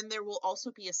 And then there will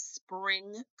also be a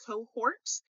spring cohort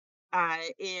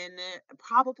in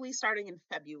probably starting in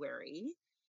February.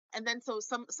 And then so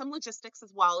some logistics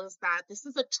as well is that this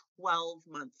is a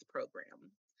 12-month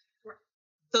program. Right.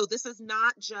 So this is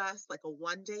not just like a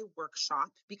one-day workshop,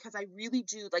 because I really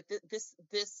do like this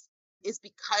is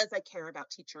because I care about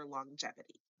teacher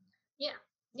longevity, Yeah.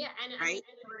 Yeah. And I mean, right?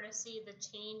 in order to see the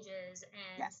changes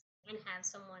Yes. and have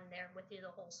someone there with you the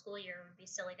whole school year, it would be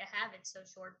silly to have it so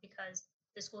short because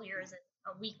the school year Yeah. is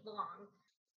a week long.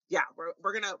 Yeah,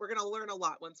 we're gonna learn a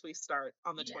lot once we start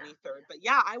on the Yeah. 23rd. But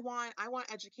yeah, I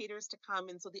want educators to come.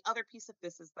 And so the other piece of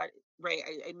this is that, right,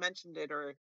 I mentioned it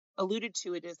or alluded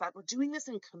to it, is that we're doing this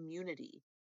in community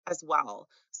as well.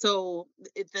 So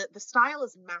the style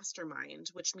is mastermind,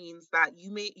 which means that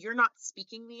you're not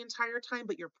speaking the entire time,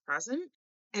 but you're present.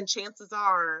 And chances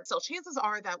are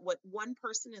that what one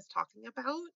person is talking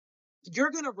about,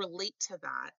 you're going to relate to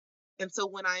that. And so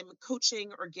when I'm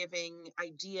coaching or giving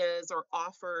ideas or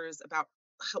offers about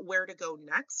where to go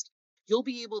next, you'll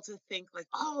be able to think like,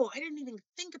 oh, I didn't even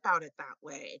think about it that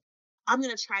way. I'm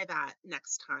going to try that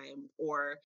next time.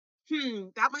 Or,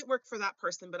 that might work for that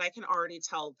person, but I can already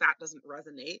tell that doesn't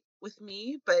resonate with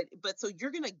me. But so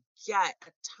you're going to get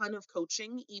a ton of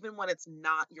coaching, even when it's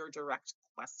not your direct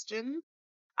question.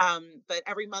 But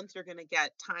every month you're going to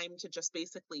get time to just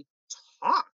basically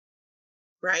talk,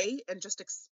 right? And just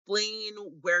explain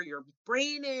where your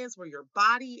brain is, where your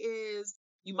body is.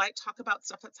 You might talk about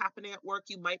stuff that's happening at work.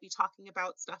 You might be talking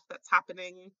about stuff that's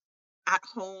happening at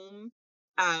home.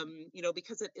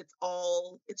 Because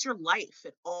it's your life.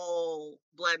 It all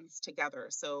blends together.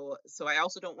 So I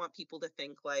also don't want people to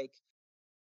think like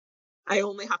I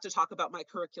only have to talk about my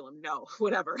curriculum. No,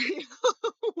 whatever.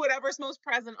 Whatever's most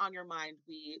present on your mind,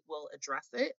 we will address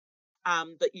it.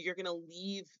 But you're going to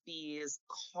leave these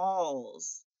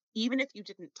calls, even if you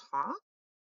didn't talk,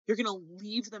 you're going to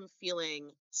leave them feeling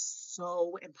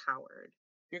so empowered.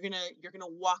 You're going to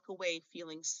walk away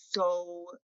feeling so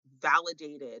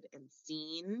validated and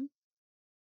seen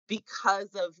because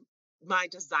of my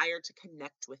desire to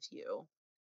connect with you,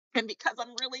 and because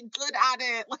I'm really good at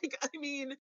it. Like, I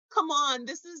mean, come on,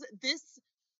 this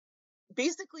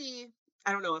basically,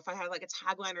 I don't know if I had like a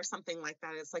tagline or something like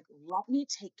that. It's like, let me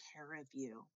take care of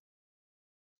you.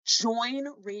 Join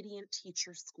Radiant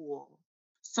Teacher School.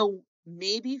 So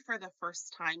maybe for the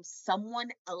first time, someone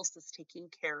else is taking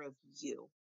care of you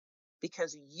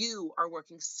because you are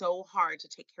working so hard to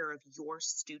take care of your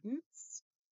students.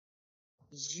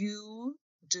 You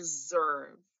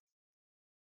deserve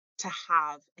to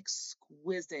have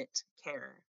exquisite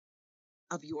care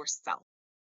of yourself.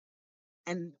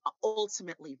 And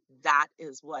ultimately, that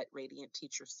is what Radiant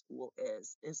Teacher School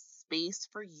is space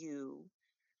for you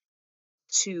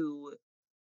to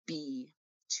be,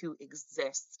 to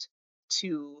exist,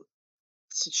 to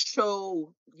to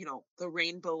show, the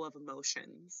rainbow of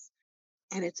emotions,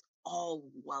 and it's all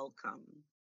welcome.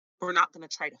 We're not going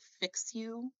to try to fix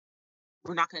you.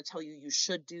 We're not going to tell you you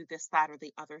should do this, that, or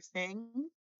the other thing.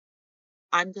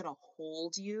 I'm going to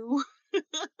hold you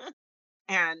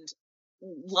and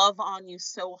love on you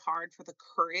so hard for the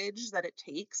courage that it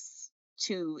takes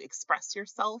to express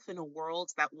yourself in a world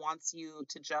that wants you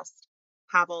to just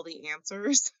have all the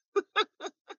answers.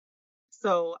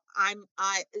 So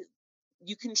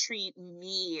you can treat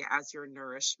me as your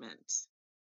nourishment,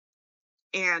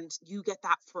 and you get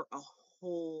that for a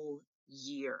whole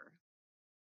year.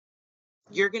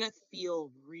 You're going to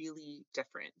feel really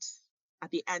different at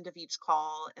the end of each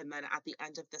call, and then at the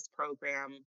end of this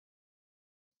program.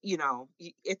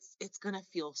 It's going to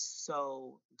feel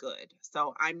so good.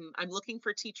 So I'm looking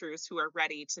for teachers who are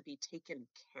ready to be taken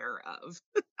care of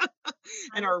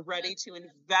and are ready to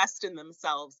invest in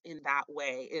themselves in that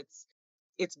way.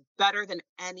 It's better than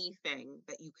anything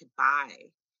that you could buy,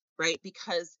 right?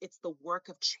 Because it's the work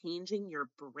of changing your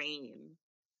brain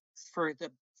for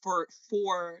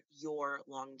your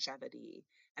longevity.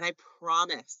 And I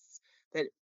promise that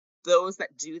those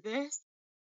that do this,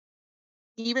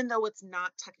 even though it's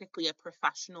not technically a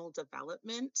professional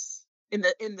development in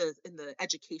the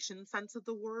education sense of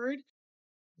the word,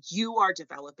 you are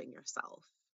developing yourself,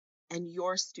 and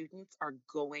your students are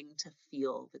going to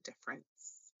feel the difference.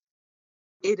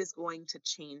 It is going to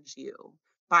change you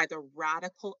by the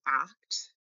radical act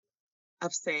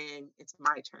of saying, it's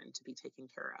my turn to be taken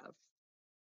care of.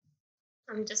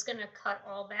 I'm just going to cut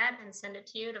all that and send it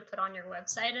to you to put on your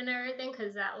website and everything,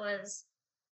 because that was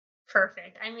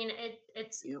perfect. I mean,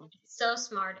 it's so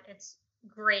smart. It's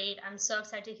great. I'm so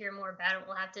excited to hear more about it.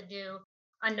 We'll have to do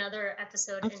another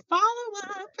episode. A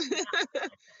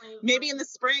follow-up. Maybe in the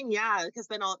spring, yeah, because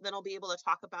then I'll be able to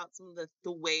talk about some of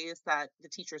the ways that the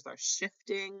teachers are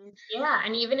shifting. Yeah,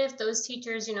 and even if those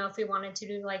teachers, if we wanted to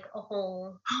do like a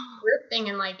whole group thing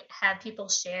and like have people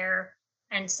share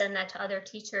and send that to other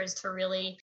teachers to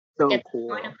really So get the cool.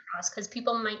 point across, because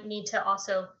people might need to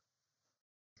also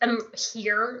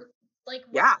hear like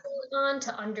what's Yeah. going on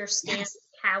to understand Yes.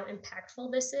 how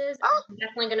impactful this is. Oh. I'm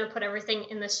definitely going to put everything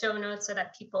in the show notes so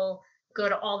that people go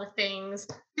to all the things.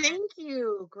 Thank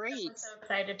you. Great. I'm so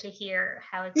excited to hear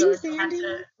how it Thanks, goes. You'll have Andy.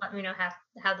 to let me know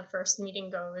how the first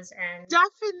meeting goes. And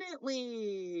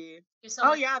definitely. so oh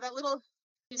much. yeah, that little.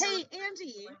 So Hey, much.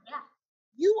 Andy. Yeah.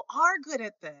 You are good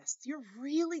at this. You're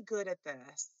really good at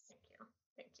this.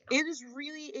 Thank you. It is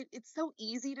really, it's so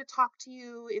easy to talk to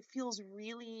you. It feels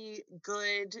really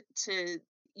good to,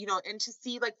 and to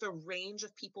see like the range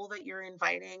of people that you're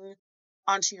inviting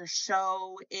onto your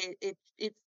show.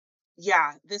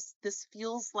 This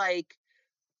feels like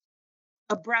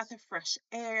a breath of fresh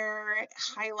air,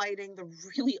 highlighting the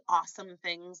really awesome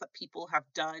things that people have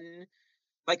done,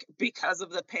 like because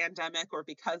of the pandemic or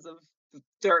because of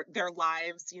their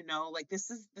lives. Like this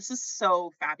is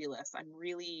so fabulous. I'm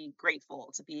really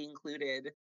grateful to be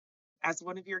included as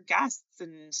one of your guests,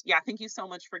 and thank you so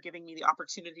much for giving me the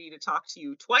opportunity to talk to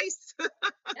you twice.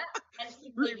 Yeah, and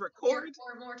re-record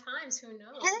 4 more times, who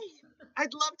knows? Hey,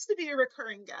 I'd love to be a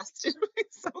recurring guest.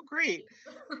 It's so great.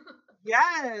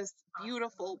 Yes,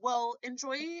 beautiful. Well,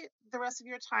 enjoy the rest of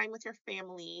your time with your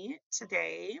family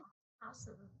today.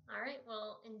 Awesome. All right.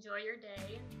 Well, enjoy your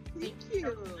day. Thank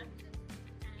you.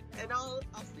 And I'll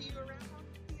see you around.